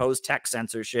positions. They oppose tech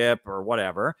censorship or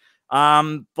whatever.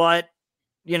 But,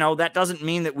 you know, that doesn't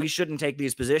mean that we shouldn't take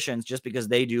these positions just because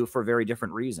they do for very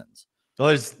different reasons.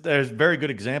 Well, there's a very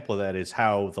good example of that is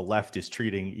how the left is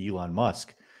treating Elon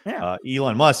Musk. Yeah.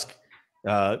 Elon Musk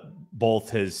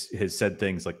both has said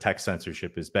things like tech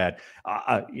censorship is bad.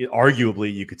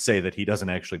 Arguably, you could say that he doesn't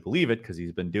actually believe it because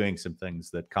he's been doing some things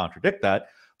that contradict that.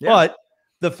 Yeah. But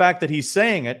the fact that he's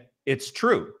saying it, it's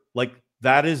true. Like,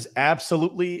 that is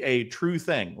absolutely a true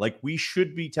thing. Like, we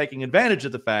should be taking advantage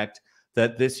of the fact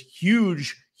that this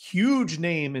huge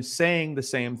name is saying the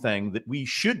same thing that we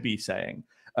should be saying.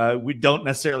 We don't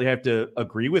necessarily have to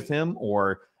agree with him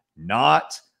or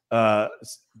not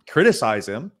criticize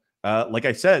him. Like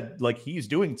I said, like, he's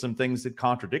doing some things that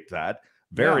contradict that,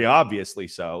 very obviously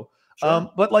so.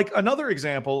 Sure. But like another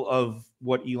example of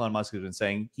what Elon Musk has been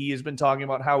saying, he has been talking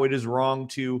about how it is wrong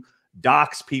to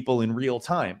dox people in real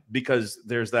time because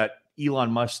there's that Elon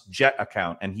Musk jet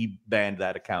account and he banned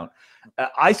that account.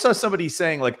 I saw somebody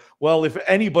saying like, well, if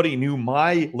anybody knew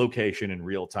my location in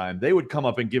real time, they would come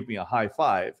up and give me a high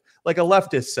five. Like a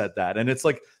leftist said that. And it's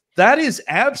like, that is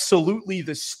absolutely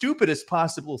the stupidest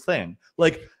possible thing.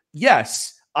 Like,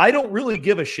 yes, I don't really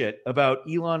give a shit about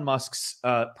Elon Musk's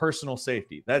personal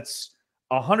safety. That's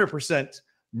 100%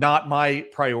 not my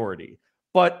priority.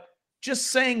 But just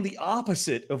saying the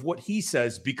opposite of what he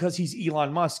says because he's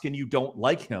Elon Musk and you don't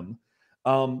like him,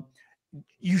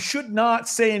 you should not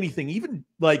say anything, even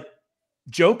like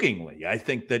jokingly. I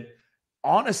think that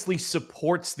honestly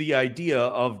supports the idea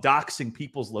of doxing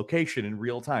people's location in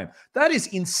real time. That is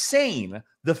insane.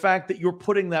 The fact that you're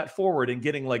putting that forward and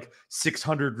getting like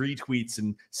 600 retweets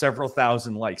and several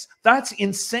thousand likes. That's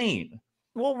insane.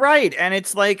 Well, right. And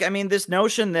it's like, I mean, this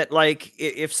notion that like,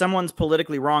 if someone's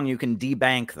politically wrong, you can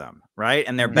debank them, right?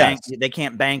 And they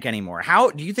can't bank anymore.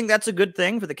 How do you think that's a good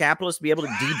thing for the capitalists to be able to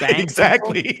debank?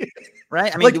 Exactly. People?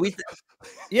 Right. I mean, like, do we?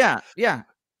 Yeah.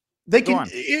 They can,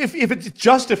 if it's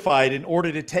justified in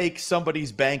order to take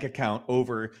somebody's bank account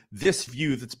over this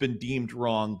view that's been deemed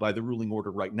wrong by the ruling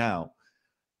order right now,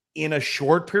 in a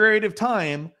short period of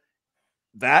time,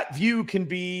 that view can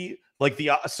be like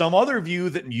some other view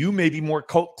that you may be more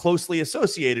closely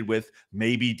associated with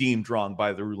may be deemed wrong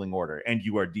by the ruling order, and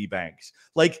you are debanked.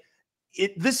 Like,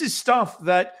 this is stuff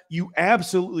that you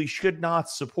absolutely should not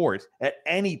support at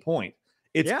any point.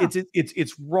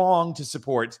 It's wrong to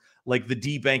support like the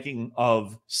debanking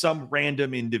of some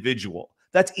random individual.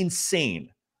 That's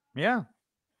insane. Yeah.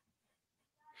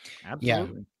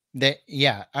 Absolutely.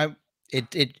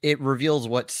 It reveals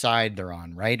what side they're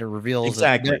on, right? It reveals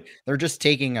exactly they're just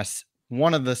taking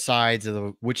one of the sides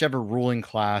of whichever ruling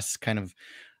class kind of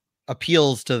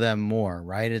appeals to them more,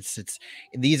 right?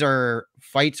 These are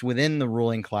fights within the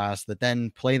ruling class that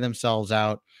then play themselves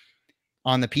out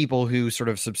on the people who sort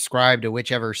of subscribe to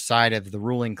whichever side of the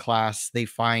ruling class they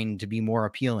find to be more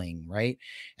appealing, right?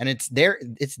 And it's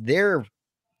their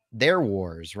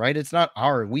wars, right? It's not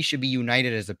we should be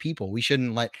united as a people. We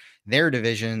shouldn't let their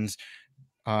divisions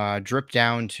drip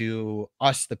down to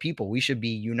us, the people. We should be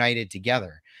united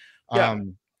together.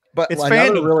 But it's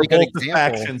fandom really good example, the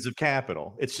factions of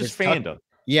capital. It's just fandom.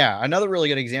 Another really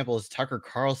good example is Tucker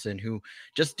Carlson, who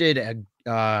just did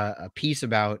a piece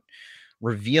about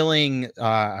revealing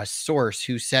a source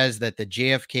who says that the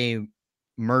JFK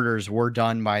murders were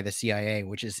done by the CIA,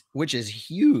 which is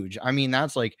huge. I mean,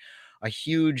 that's like a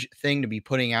huge thing to be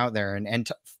putting out there. And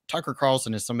Tucker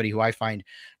Carlson is somebody who I find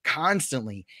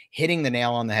constantly hitting the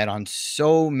nail on the head on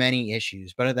so many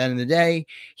issues. But at the end of the day,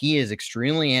 he is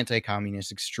extremely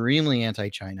anti-communist, extremely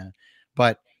anti-China.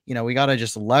 But, you know, we got to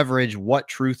just leverage what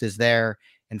truth is there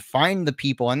and find the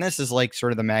people. And this is like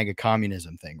sort of the MAGA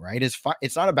communism thing, right?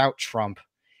 It's not about Trump.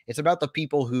 It's about the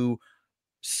people who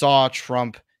saw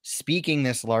Trump speaking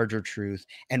this larger truth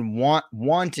and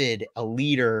wanted a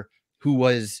leader who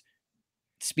was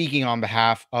speaking on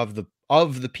behalf of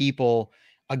the people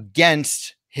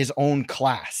against his own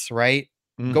class, right?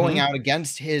 Going out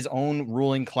against his own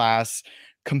ruling class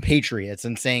compatriots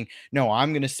and saying, no,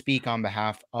 I'm going to speak on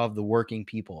behalf of the working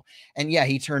people. And yeah,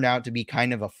 he turned out to be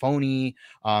kind of a phony,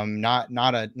 not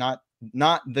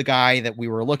the guy that we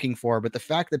were looking for, but the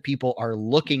fact that people are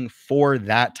looking for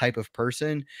that type of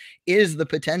person is the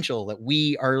potential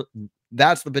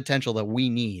that's the potential that we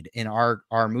need in our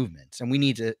movements. And we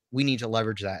need to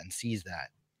leverage that and seize that.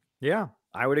 Yeah,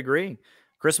 I would agree.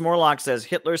 Chris Morlock says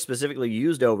Hitler specifically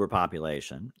used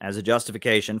overpopulation as a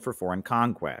justification for foreign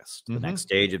conquest. The next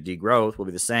stage of degrowth will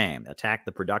be the same. Attack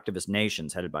the productivist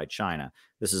nations headed by China.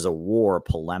 This is a war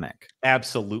polemic.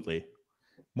 Absolutely.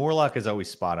 Morlock is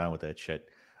always spot on with that shit.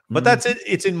 But that's it.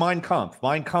 It's in Mein Kampf.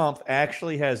 Mein Kampf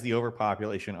actually has the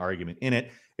overpopulation argument in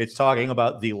it. It's talking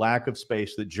about the lack of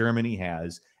space that Germany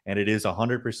has, and it is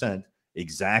 100%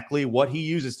 exactly what he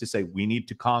uses to say we need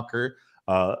to conquer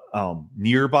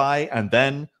nearby and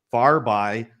then far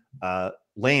by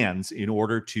lands in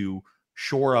order to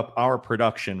shore up our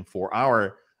production for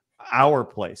our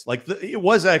place. Like it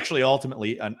was actually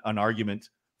ultimately an argument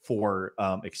for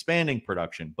expanding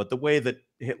production, but the way that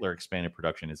Hitler expanded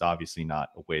production is obviously not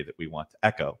a way that we want to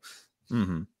echo.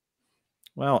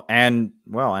 Well, and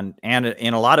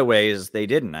in a lot of ways they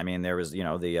didn't. I mean, there was,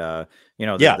 the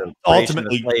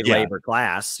ultimately slave labor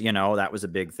class, that was a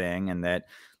big thing. And that,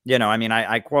 I mean,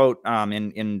 I quote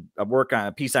in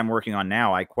a piece I'm working on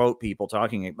now, I quote people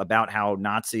talking about how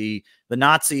the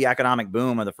Nazi economic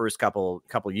boom of the first couple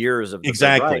years of the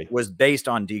Reich was based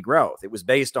on degrowth. It was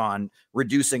based on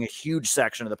reducing a huge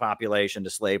section of the population to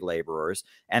slave laborers,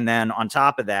 and then on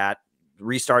top of that,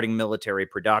 restarting military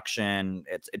production,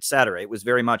 et cetera. It was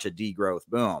very much a degrowth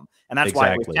boom. And that's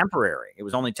why it was temporary. It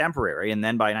was only temporary. And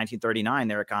then by 1939,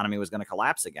 their economy was going to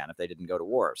collapse again if they didn't go to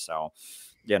war. So,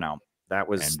 that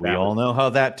was, and we all know how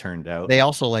that turned out. They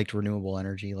also liked renewable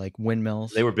energy, like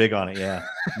windmills. They were big on it. Yeah.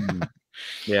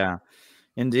 Yeah,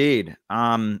 indeed.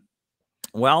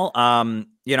 Well, I'm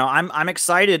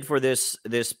excited for this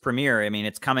premiere. I mean,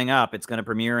 it's coming up. It's going to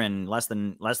premiere in less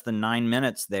than 9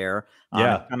 minutes there.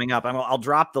 Yeah. Coming up. I'll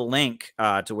drop the link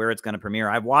to where it's going to premiere.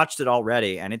 I've watched it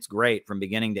already, and it's great from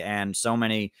beginning to end. So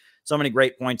many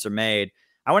great points are made.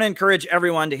 I want to encourage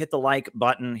everyone to hit the like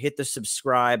button, hit the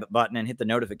subscribe button, and hit the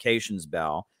notifications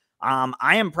bell.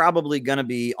 I am probably going to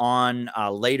be on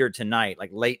later tonight, like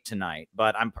late tonight,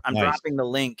 but I'm dropping the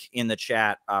link in the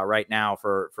chat right now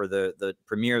for the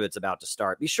premiere that's about to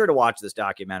start. Be sure to watch this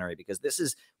documentary, because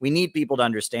we need people to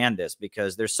understand this,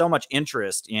 because there's so much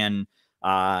interest in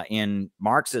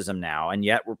Marxism now, and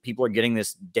yet people are getting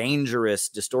this dangerous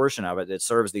distortion of it that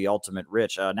serves the ultimate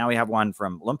rich. Now we have one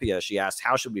from Olympia. She asked,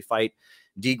 how should we fight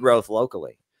degrowth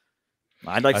locally?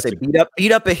 I'd like to say beat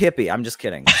up a hippie. I'm just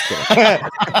kidding. Say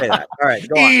that. All right,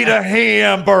 go eat a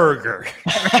hamburger.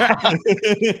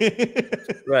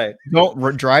 Right.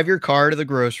 Don't drive your car to the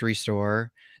grocery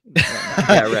store.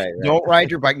 Yeah, right. Don't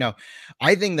ride your bike. No,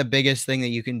 I think the biggest thing that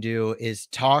you can do is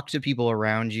talk to people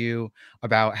around you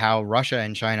about how Russia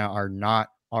and China are not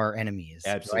our enemies.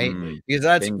 Absolutely. Right? Because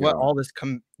that's what all this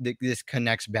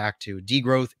connects back to.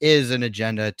 Degrowth is an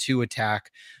agenda to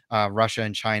attack Russia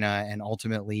and China, and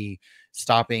ultimately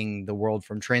stopping the world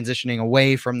from transitioning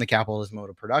away from the capitalist mode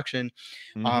of production.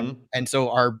 And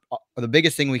so the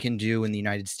biggest thing we can do in the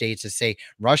United States is say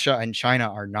Russia and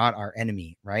China are not our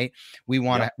enemy, right? We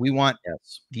want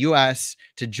the US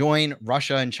to join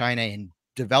Russia and China in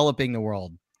developing the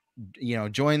world.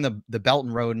 Join the Belt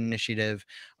and Road Initiative,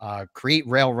 create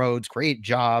railroads, create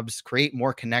jobs, create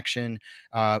more connection,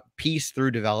 peace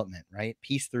through development, right?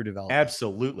 Peace through development.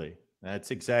 Absolutely.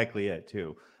 That's exactly it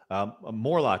too.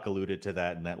 Morlock alluded to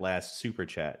that in that last super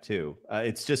chat too.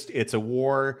 It's a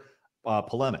war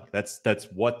polemic. That's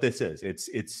what this is.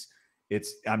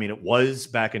 I mean, it was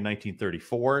back in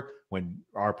 1934 when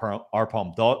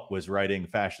Arpam Dot was writing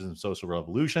Fascism, Social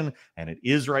Revolution, and it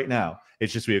is right now.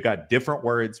 It's just we've got different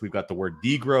words. We've got the word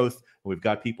degrowth, and we've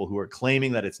got people who are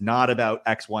claiming that it's not about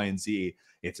X, Y, and Z.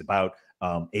 It's about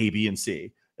A, B, and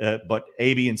C. But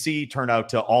A, B, and C turn out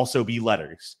to also be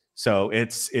letters. So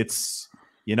it's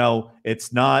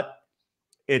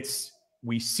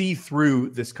we see through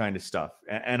this kind of stuff.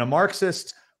 And a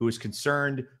Marxist who is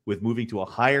concerned with moving to a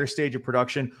higher stage of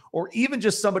production, or even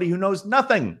just somebody who knows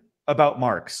nothing about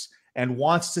Marx and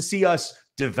wants to see us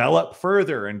develop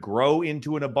further and grow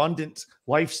into an abundant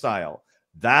lifestyle,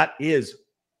 that is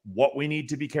what we need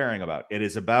to be caring about. It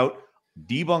is about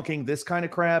debunking this kind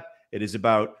of crap. It is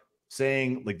about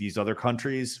saying, like, these other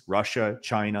countries, Russia,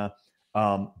 China,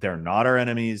 they're not our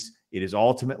enemies. It is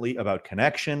ultimately about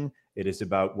connection. It is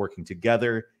about working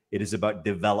together. It is about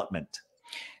development.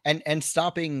 And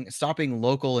stopping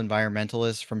local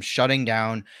environmentalists from shutting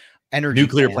down energy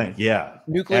nuclear plants,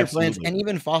 nuclear plants, and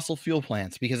even fossil fuel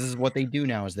plants, because this is what they do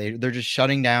now, is they're just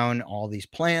shutting down all these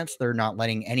plants. They're not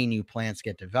letting any new plants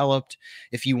get developed.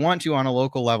 If you want to, on a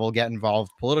local level, get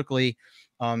involved politically,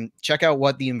 check out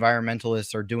what the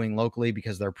environmentalists are doing locally,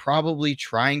 because they're probably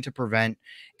trying to prevent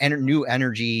new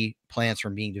energy plants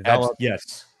from being developed.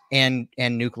 Yes. And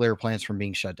nuclear plants from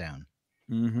being shut down.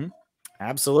 Mm-hmm.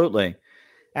 Absolutely.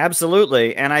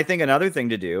 And I think another thing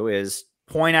to do is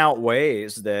point out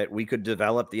ways that we could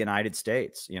develop the United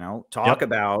States, talk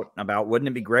about wouldn't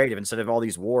it be great if instead of all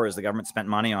these wars, the government spent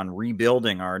money on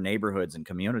rebuilding our neighborhoods and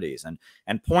communities,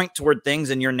 and point toward things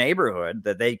in your neighborhood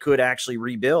that they could actually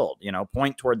rebuild,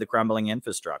 point toward the crumbling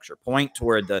infrastructure, point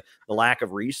toward the lack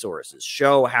of resources,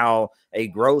 show how a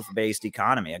growth-based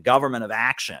economy, a government of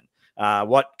action,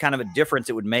 what kind of a difference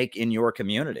it would make in your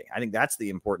community. I think that's the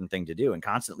important thing to do, and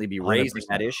constantly be raising 100%.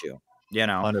 that issue,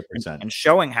 100%. and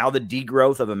showing how the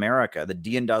degrowth of America, the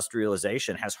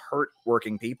deindustrialization, has hurt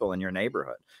working people in your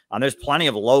neighborhood. There's plenty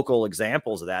of local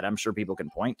examples of that I'm sure people can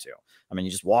point to. I mean,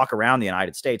 you just walk around the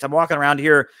United States. I'm walking around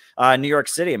here in New York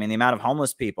City. I mean, the amount of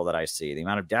homeless people that I see, the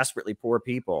amount of desperately poor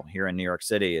people here in New York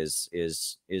City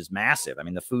is massive. I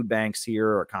mean, the food banks here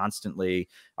are constantly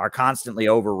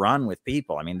overrun with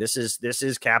people. I mean, this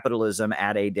is capitalism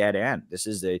at a dead end. This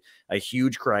is a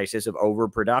huge crisis of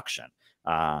overproduction.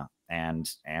 And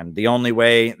the only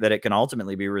way that it can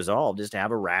ultimately be resolved is to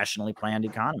have a rationally planned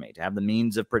economy, to have the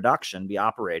means of production be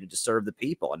operated to serve the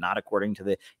people and not according to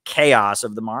the chaos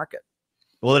of the market.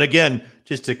 Well, and again,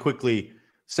 just to quickly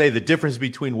say, the difference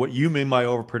between what you mean by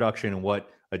overproduction and what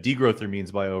a degrowther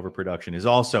means by overproduction is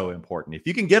also important. If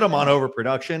you can get them on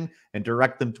overproduction and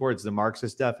direct them towards the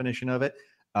Marxist definition of it,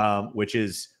 which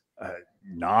is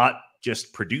not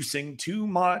just producing too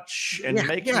much and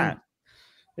making...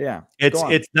 That's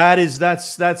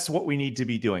what we need to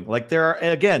be doing. Like, there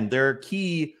are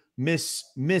key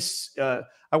I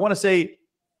want to say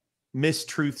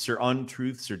mistruths or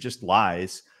untruths or just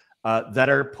lies that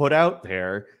are put out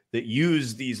there that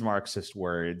use these Marxist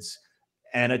words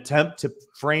and attempt to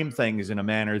frame things in a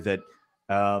manner that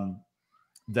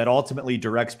that ultimately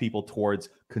directs people towards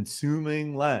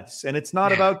consuming less. And it's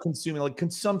not about consuming. Like,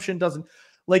 consumption doesn't,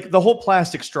 like, the whole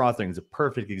plastic straw thing is a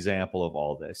perfect example of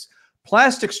all this.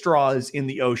 Plastic straws in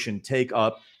the ocean take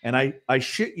up, and I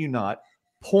shit you not,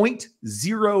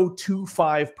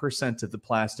 0.025% of the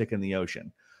plastic in the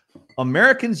ocean.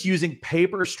 Americans using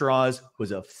paper straws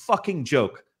was a fucking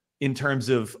joke in terms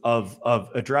of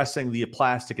addressing the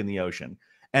plastic in the ocean.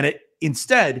 And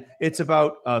instead, it's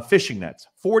about fishing nets.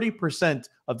 40%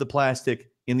 of the plastic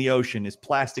in the ocean is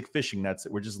plastic fishing nets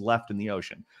that were just left in the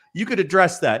ocean. You could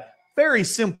address that very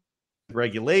simple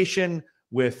regulation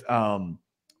with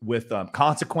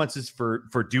consequences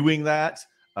for doing that.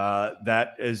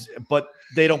 But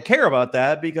they don't care about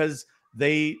that because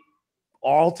they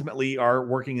ultimately are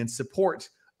working in support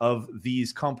of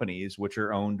these companies, which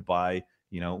are owned by,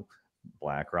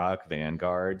 BlackRock,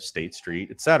 Vanguard, State Street,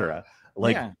 etc.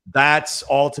 That's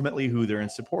ultimately who they're in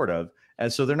support of.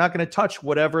 And so they're not going to touch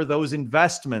whatever those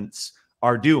investments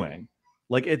are doing.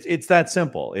 Like, it's that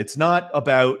simple. It's not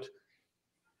about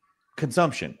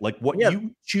consumption. Like, what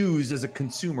you choose as a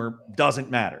consumer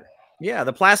doesn't matter. Yeah,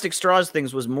 the plastic straws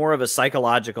things was more of a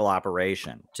psychological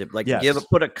operation to put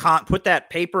that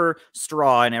paper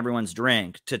straw in everyone's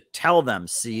drink to tell them,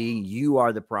 see, you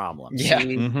are the problem. Yeah.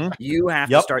 See, you have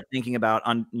to start thinking about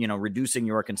reducing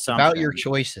your consumption, about your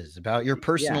choices, about your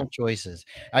personal choices.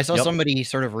 I saw somebody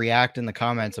sort of react in the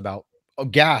comments about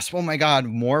gas. Oh my God,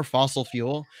 more fossil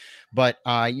fuel. But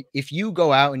if you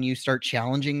go out and you start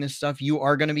challenging this stuff, you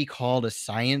are going to be called a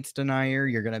science denier.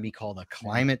 You're going to be called a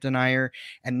climate denier.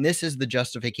 And this is the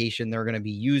justification they're going to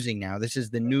be using now. This is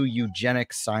the new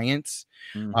eugenics science.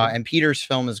 And Peter's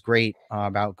film is great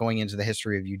about going into the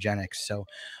history of eugenics. So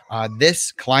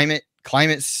this climate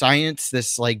science,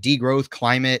 this like degrowth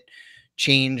climate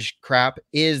change crap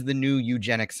is the new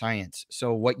eugenic science.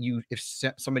 So if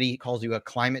somebody calls you a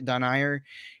climate denier,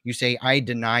 you say, I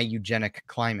deny eugenic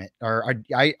climate, or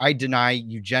I deny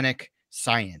eugenic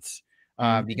science.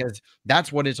 because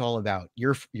that's what it's all about.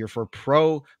 You're for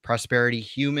pro prosperity,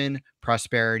 human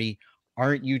prosperity.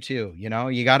 Aren't you too? You know,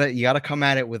 you gotta come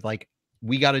at it with like,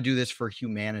 we got to do this for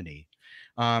humanity.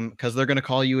 Because they're going to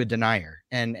call you a denier,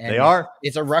 and they are.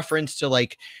 It's a reference to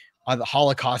like the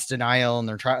Holocaust denial, and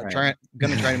they're going to try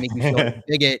to make you feel like a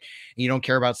bigot, and you don't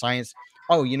care about science.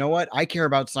 Oh, you know what? I care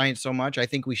about science so much. I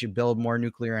think we should build more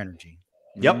nuclear energy.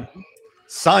 Yep.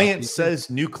 Science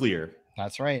says nuclear.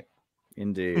 That's right.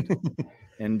 Indeed.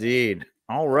 Indeed.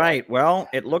 All right. Well,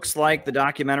 it looks like the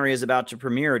documentary is about to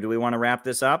premiere. Do we want to wrap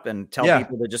this up and tell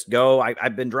people to just go?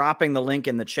 I've been dropping the link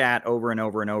in the chat over and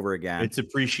over and over again. It's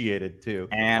appreciated too.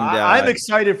 And I'm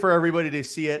excited for everybody to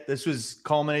see it. This was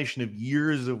culmination of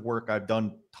years of work. I've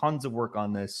done tons of work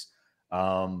on this.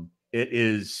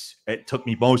 It took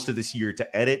me most of this year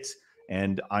to edit,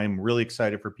 and I'm really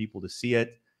excited for people to see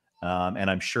it.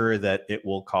 And I'm sure that it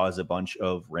will cause a bunch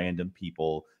of random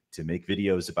people to make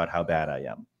videos about how bad I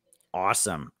am.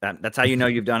 Awesome. That's how you know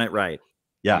you've done it right.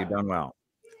 Yeah. You've done well.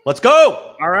 Let's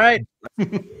go. All right.